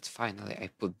is great. Finally, I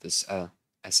put this L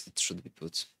as it should be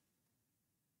put.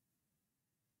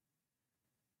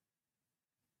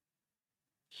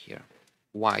 Here,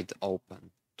 wide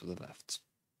open to the left.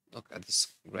 Look at this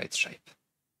great shape.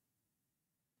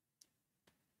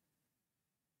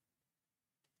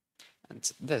 And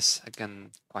this,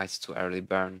 again, quite too early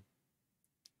burn.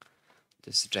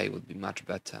 This J would be much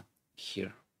better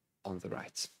here on the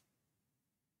right.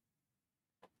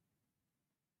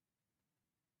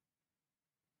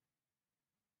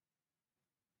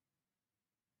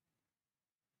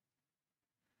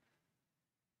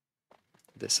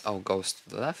 This O goes to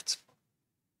the left,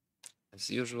 as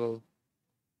usual.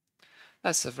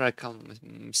 That's a very common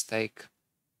mistake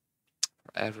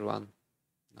for everyone,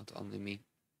 not only me.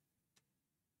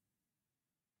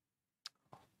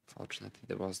 Fortunately,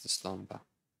 there was this lumbar.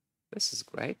 This is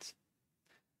great.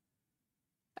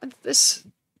 And this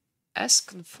S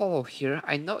can follow here.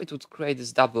 I know it would create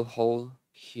this double hole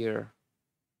here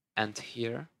and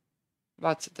here,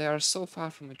 but they are so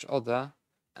far from each other,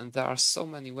 and there are so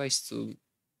many ways to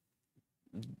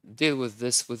deal with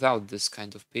this without this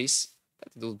kind of piece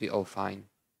that it will be all fine.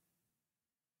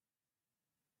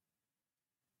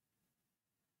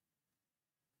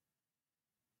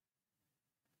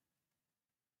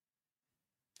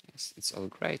 It's all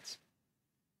great.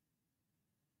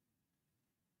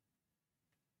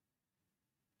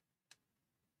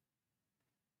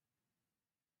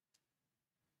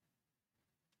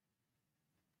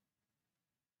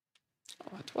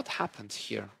 But what happened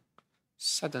here?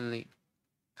 Suddenly,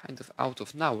 kind of out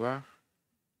of nowhere,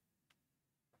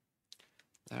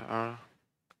 there are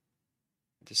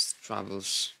these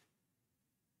troubles.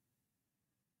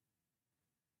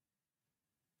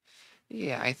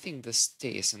 Yeah, I think this T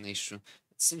is an issue.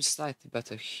 It seems slightly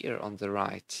better here on the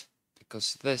right,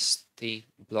 because this T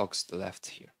blocks the left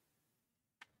here.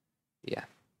 Yeah.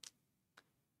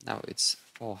 Now it's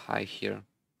 4 high here,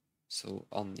 so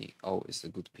only O is a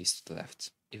good piece to the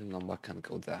left. Even Lomba can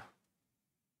go there.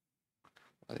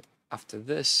 Well, after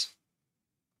this,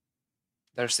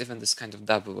 there's even this kind of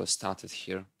double was started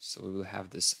here, so we will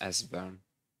have this S burn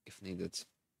if needed.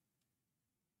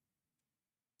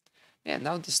 Yeah,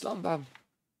 now this Lomba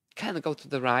can go to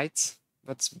the right,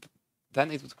 but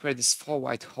then it would create this 4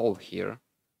 white hole here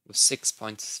with 6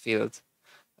 points filled,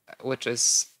 which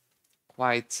is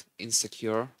quite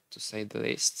insecure to say the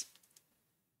least.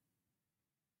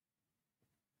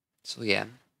 So yeah,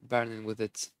 burning with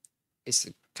it is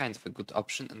a kind of a good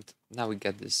option, and now we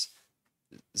get this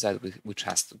Z which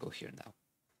has to go here now.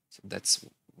 So that's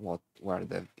where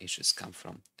the issues come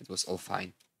from. It was all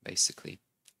fine, basically.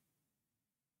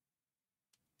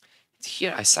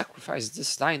 Here I sacrificed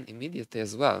this line immediately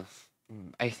as well.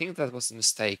 I think that was a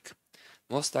mistake.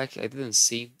 Most likely I didn't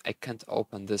see I can't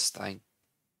open this line.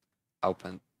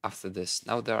 Open after this.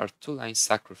 Now there are 2 lines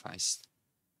sacrificed.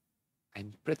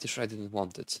 I'm pretty sure I didn't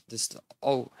want it. This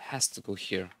all has to go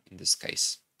here in this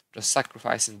case. Just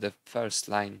sacrificing the first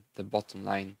line, the bottom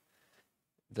line,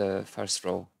 the first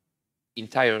row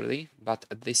entirely, but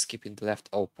at least keeping the left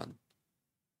open.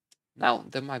 Now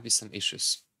there might be some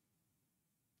issues.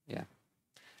 Yeah.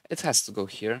 It has to go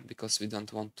here because we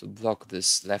don't want to block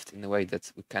this left in a way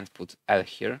that we can't put L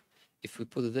here. If we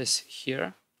put this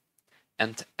here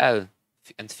and L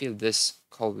and fill this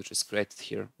hole which is created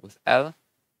here with L,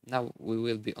 now we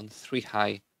will be on 3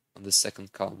 high on the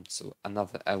second column, so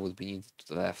another L would be needed to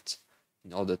the left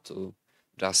in order to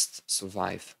just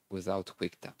survive without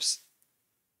quick taps.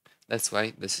 That's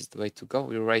why this is the way to go.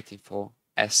 We're waiting for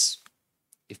S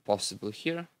if possible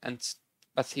here,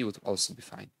 but he would also be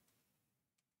fine.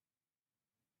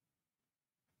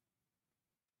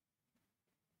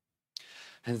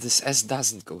 And this S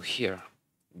doesn't go here,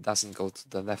 it doesn't go to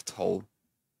the left hole.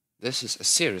 This is a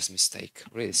serious mistake,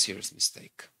 really serious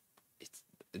mistake.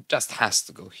 It just has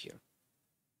to go here,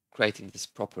 creating this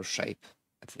proper shape,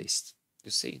 at least.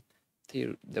 You see,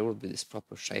 here there will be this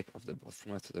proper shape of the ball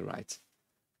from left to the right.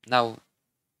 Now,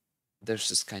 there's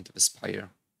this kind of a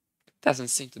spire. It doesn't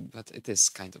seem to be, but it is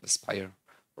kind of a spire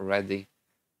already.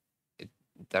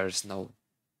 There's no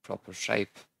proper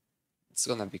shape. It's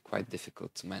gonna be quite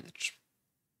difficult to manage.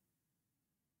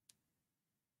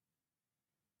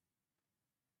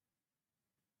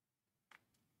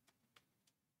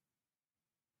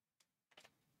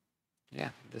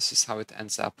 Yeah, this is how it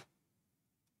ends up.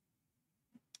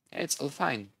 Yeah, it's all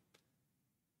fine.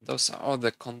 Those are all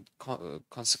the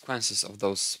consequences of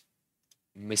those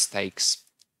mistakes.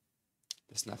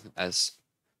 There's nothing else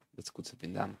that could have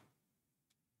been done.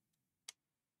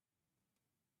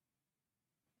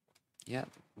 Yeah,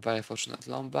 very fortunate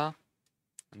Lomba.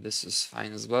 And this is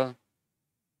fine as well.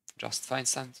 Just fine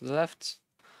stand to the left.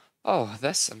 Oh,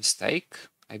 that's a mistake,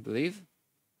 I believe.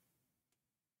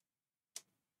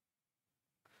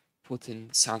 Put in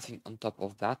something on top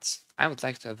of that. I would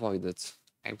like to avoid it.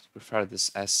 I would prefer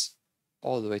this S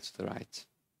all the way to the right.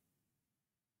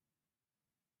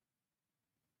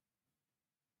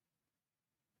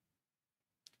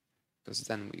 Because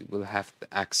then we will have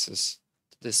the access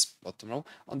to this bottom row.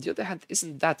 On the other hand,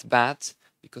 isn't that bad,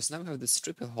 because now we have this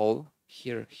triple hole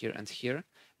here, here, and here,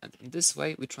 and in this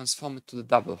way we transform it to the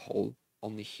double hole,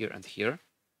 only here and here,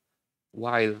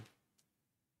 while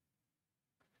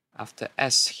after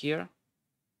S here,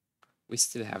 we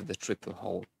still have the triple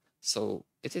hole. So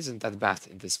it isn't that bad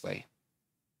in this way.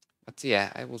 But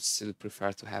yeah, I would still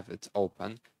prefer to have it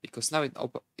open, because now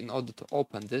in order to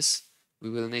open this, we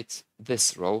will need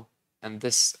this row, and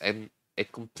this a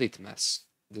complete mess.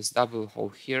 This double hole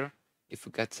here, if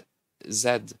we get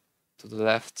Z to the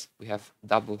left, we have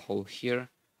double hole here.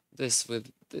 This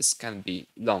can be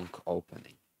long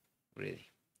opening, really.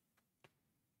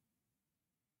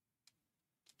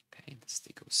 Okay, this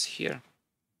goes here.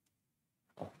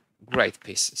 Oh, great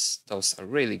pieces. Those are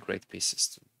really great pieces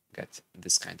to get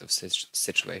this kind of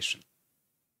situation.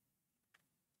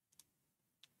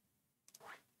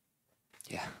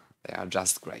 Yeah, they are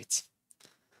just great.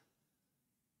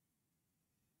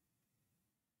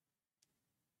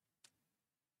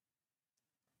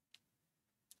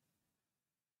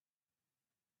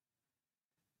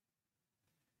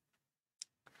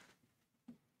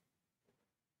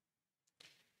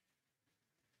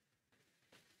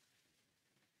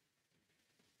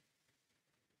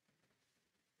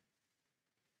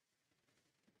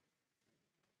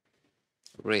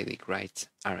 Really great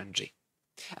RNG.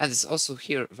 And it's also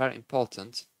here very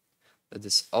important that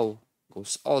this O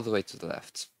goes all the way to the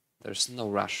left. There's no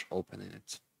rush opening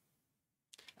it.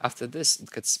 After this,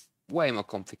 it gets way more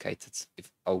complicated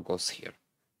if O goes here.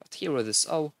 But here with this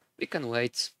O, we can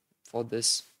wait for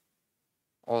this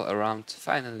all around.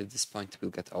 Finally, this point will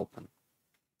get open.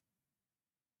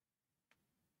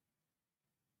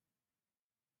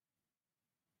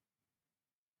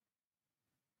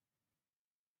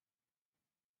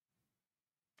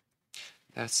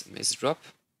 That's a misdrop.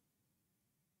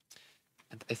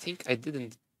 And I think I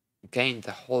didn't gain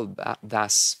the whole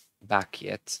das back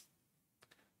yet.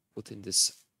 Putting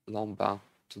this lomba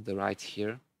to the right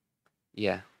here.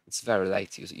 Yeah, it's very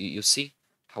late. You see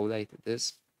how late it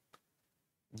is?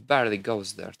 It barely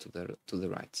goes there to the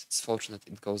right. It's fortunate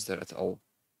it goes there at all.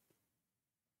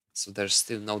 So there's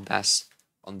still no dash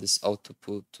on this O to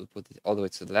put it all the way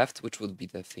to the left, which would be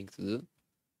the thing to do.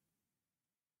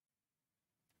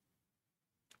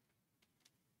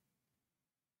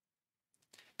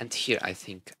 And here I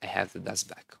think I have the dash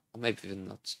back. Or maybe even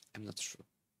not. I'm not sure.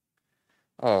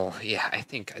 Oh, yeah, I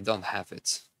think I don't have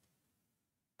it.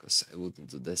 Because I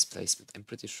wouldn't do this placement. I'm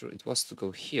pretty sure it was to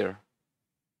go here.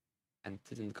 And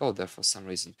didn't go there for some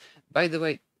reason. By the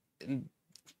way,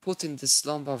 putting this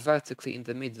lomba vertically in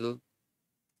the middle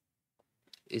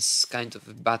is kind of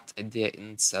a bad idea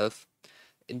in itself.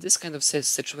 In this kind of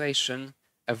situation,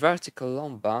 a vertical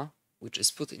lomba, which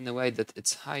is put in a way that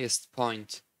its highest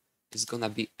point is gonna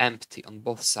be empty on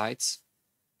both sides.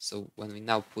 So when we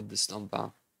now put this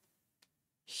lomba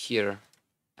here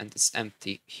and it's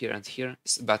empty here and here,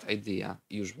 it's a bad idea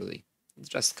usually. It's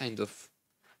just kind of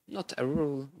not a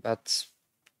rule, but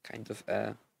kind of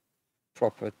a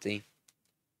property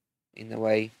in a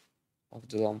way of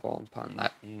the lomba on pawn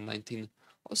 19.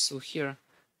 Also here,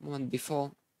 moment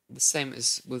before, the same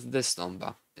is with this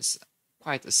lomba. It's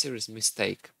quite a serious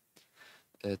mistake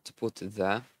to put it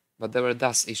there, but there were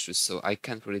DAS issues, so I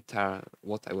can't really tell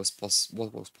what was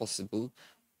possible.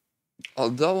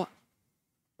 Although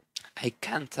I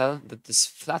can tell that this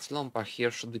flat lomba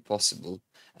here should be possible,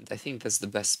 and I think that's the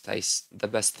best place, the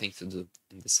best thing to do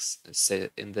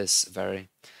in this very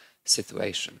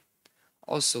situation.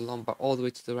 Also, lomba all the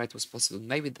way to the right was possible.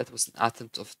 Maybe that was an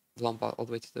attempt of lomba all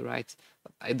the way to the right,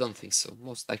 but I don't think so.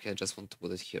 Most likely I just want to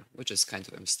put it here, which is kind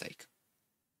of a mistake.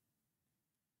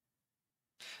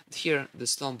 And here,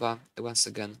 this lomba, once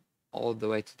again, all the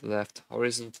way to the left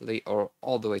horizontally or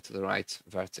all the way to the right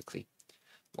vertically.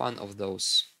 One of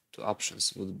those two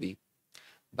options would be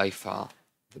by far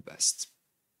the best.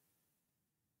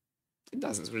 It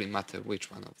doesn't really matter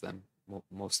which one of them,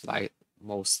 most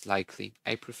likely.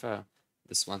 I prefer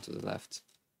this one to the left,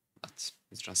 but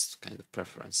it's just kind of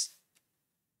preference.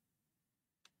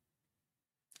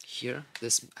 Here,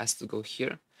 this has to go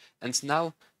here, and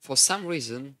now for some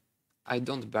reason I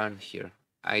don't burn here.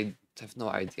 I have no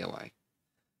idea why.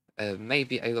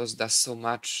 Maybe I lost that so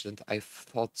much that I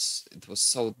thought it was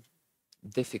so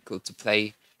difficult to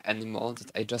play anymore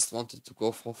that I just wanted to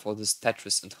go for this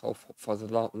Tetris and hope for the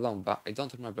lomba. I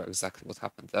don't remember exactly what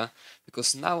happened there,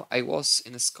 because now I was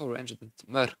in a score range that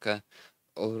Merke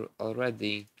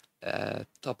already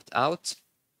topped out,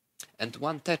 and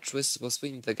one Tetris was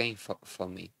winning the game for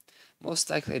me. Most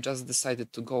likely I just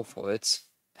decided to go for it,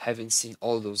 having seen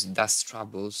all those dust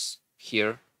troubles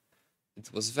here.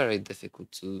 It was very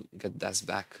difficult to get dust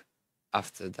back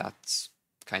after that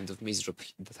kind of misdrop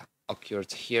that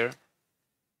occurred here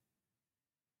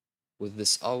with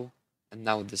this O, and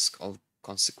now this all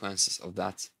consequences of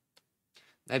that.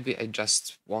 Maybe I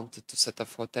just wanted to set up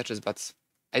for Tetris, but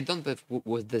I don't believe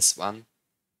with this one,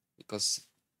 because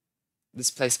this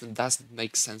placement doesn't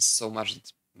make sense so much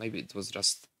that maybe it was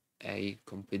just a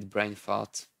complete brain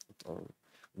fart or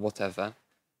whatever.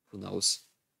 Who knows?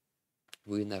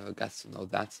 We never got to know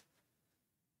that.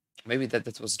 Maybe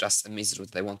that was just a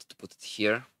misroute. I wanted to put it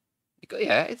here. Because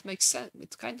yeah, it makes sense.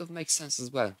 It kind of makes sense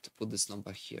as well to put this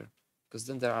number here. Because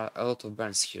then there are a lot of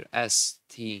burns here. S,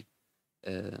 T,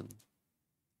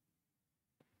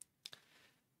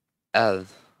 L.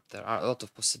 There are a lot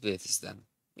of possibilities then.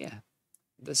 Yeah.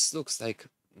 This looks like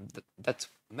that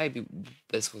maybe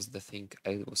this was the thing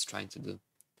I was trying to do.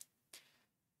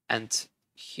 And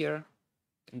here,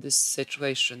 in this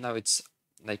situation, now it's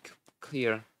like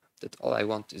clear that all I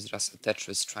want is just a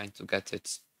Tetris trying to get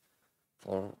it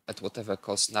for at whatever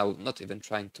cost. Now, not even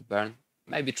trying to burn.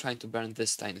 Maybe trying to burn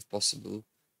this time if possible,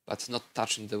 but not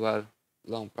touching the well.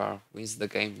 Lombard wins the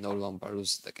game, no Lombard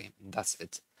loses the game, and that's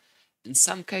it. In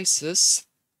some cases,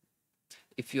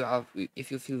 if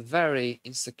you feel very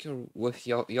insecure with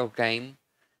your game,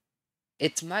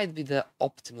 It might be the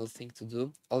optimal thing to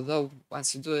do, although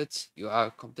once you do it, you are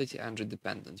completely engine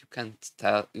dependent. You can't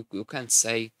tell, you can't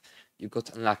say you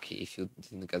got unlucky if you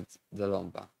didn't get the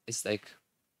lomba. It's like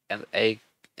an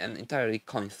entirely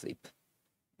coin flip.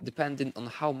 Depending on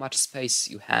how much space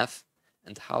you have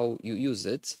and how you use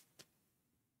it,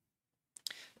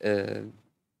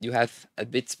 you have a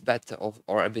bit better of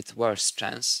or a bit worse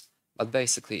chance, but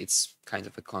basically it's kind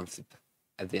of a coin flip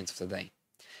at the end of the day.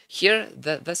 Here,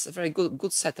 that's a very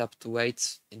good setup to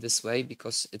wait in this way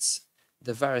because it's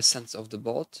the very center of the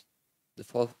board,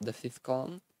 the fifth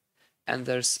column, and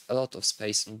there's a lot of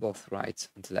space on both right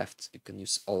and left. You can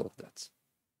use all of that,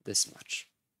 this much,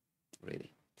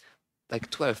 really, like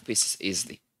 12 pieces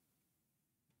easily.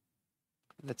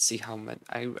 Let's see how many.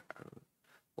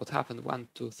 What happened? 1,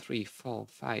 2, 3, 4,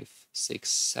 5, 6,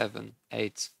 7,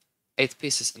 8. 8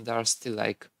 pieces, and there are still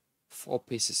like 4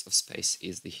 pieces of space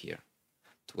easily here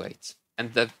to wait.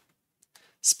 And the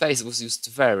space was used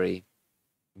very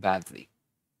badly.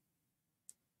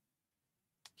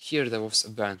 Here there was a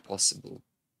burn possible,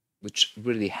 which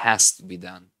really has to be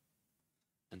done,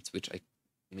 and which I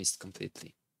missed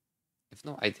completely. I have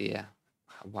no idea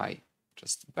why.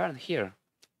 Just burn here,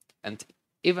 and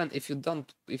even if you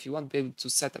won't be able to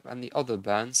set up any other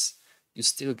burns, you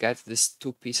still get these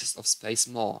 2 pieces of space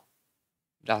more,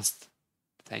 just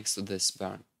thanks to this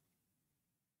burn.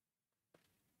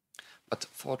 But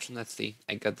fortunately,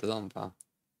 I got the lomba,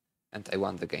 and I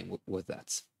won the game with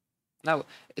that. Now,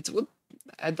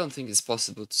 I don't think it's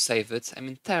possible to save it. I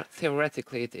mean,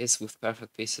 theoretically it is with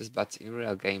perfect pieces, but in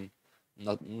real game,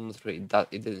 not really.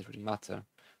 It didn't really matter.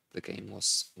 The game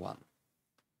was won.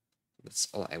 That's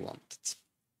all I wanted.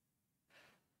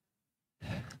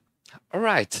 All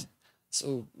right.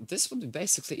 So this would be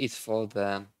basically it for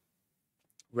the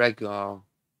regular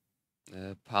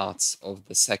parts of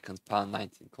the second PAL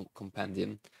 19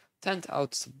 compendium.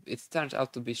 It turned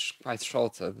out to be quite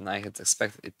shorter than I had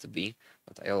expected it to be,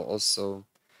 but I also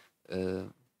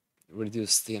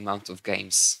reduced the amount of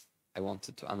games I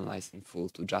wanted to analyze in full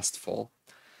to just 4.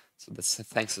 So that's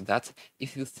thanks to that.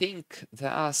 If you think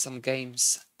there are some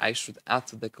games I should add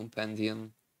to the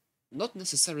compendium, not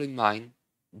necessarily mine,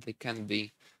 they can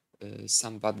be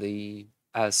somebody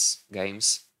else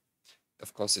games.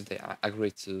 Of course, if they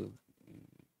agree to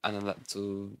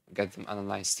get them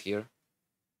analyzed here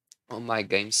on my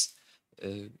games.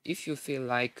 If you feel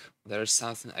like there is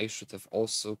something I should have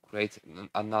also created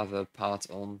another part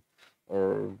on,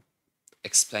 or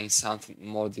explain something in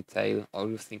more detail, or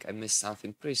you think I missed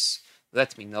something, please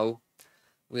let me know.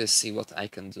 We'll see what I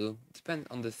can do. Depending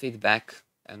on the feedback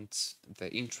and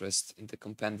the interest in the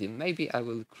compendium, maybe I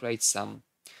will create some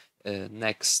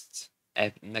next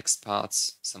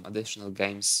parts, some additional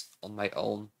games on my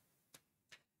own.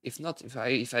 If not, if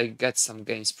I get some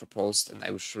games proposed, then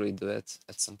I will surely do it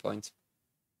at some point.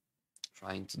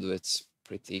 Trying to do it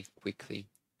pretty quickly,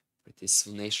 pretty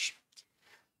soonish.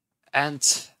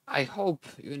 And I hope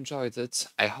you enjoyed it.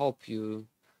 I hope you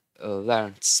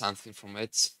learned something from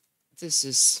it. This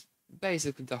is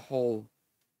basically the whole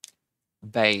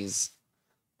base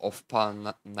of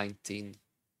PAL 19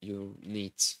 you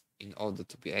need in order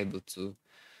to be able to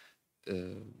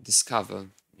discover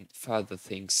further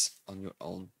things on your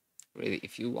own. Really,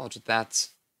 if you watched that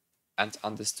and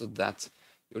understood that,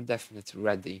 you're definitely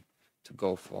ready to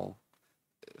go for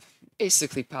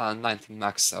basically PAL 19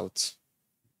 max out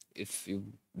if you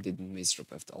didn't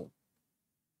misdrop at all.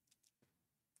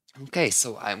 Okay,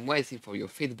 so I'm waiting for your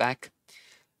feedback.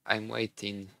 I'm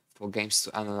waiting for games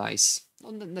to analyze,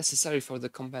 not necessarily for the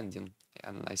compendium. I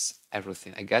analyze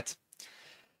everything I get.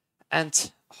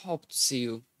 And hope to see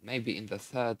you maybe in the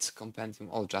third compendium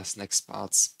or just next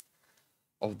parts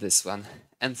of this one.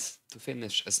 And to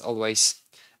finish, as always,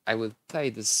 I will play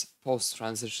this post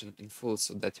transition in full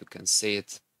so that you can see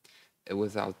it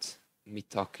without me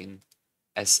talking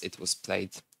as it was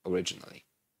played originally.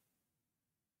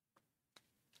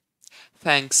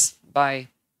 Thanks, bye.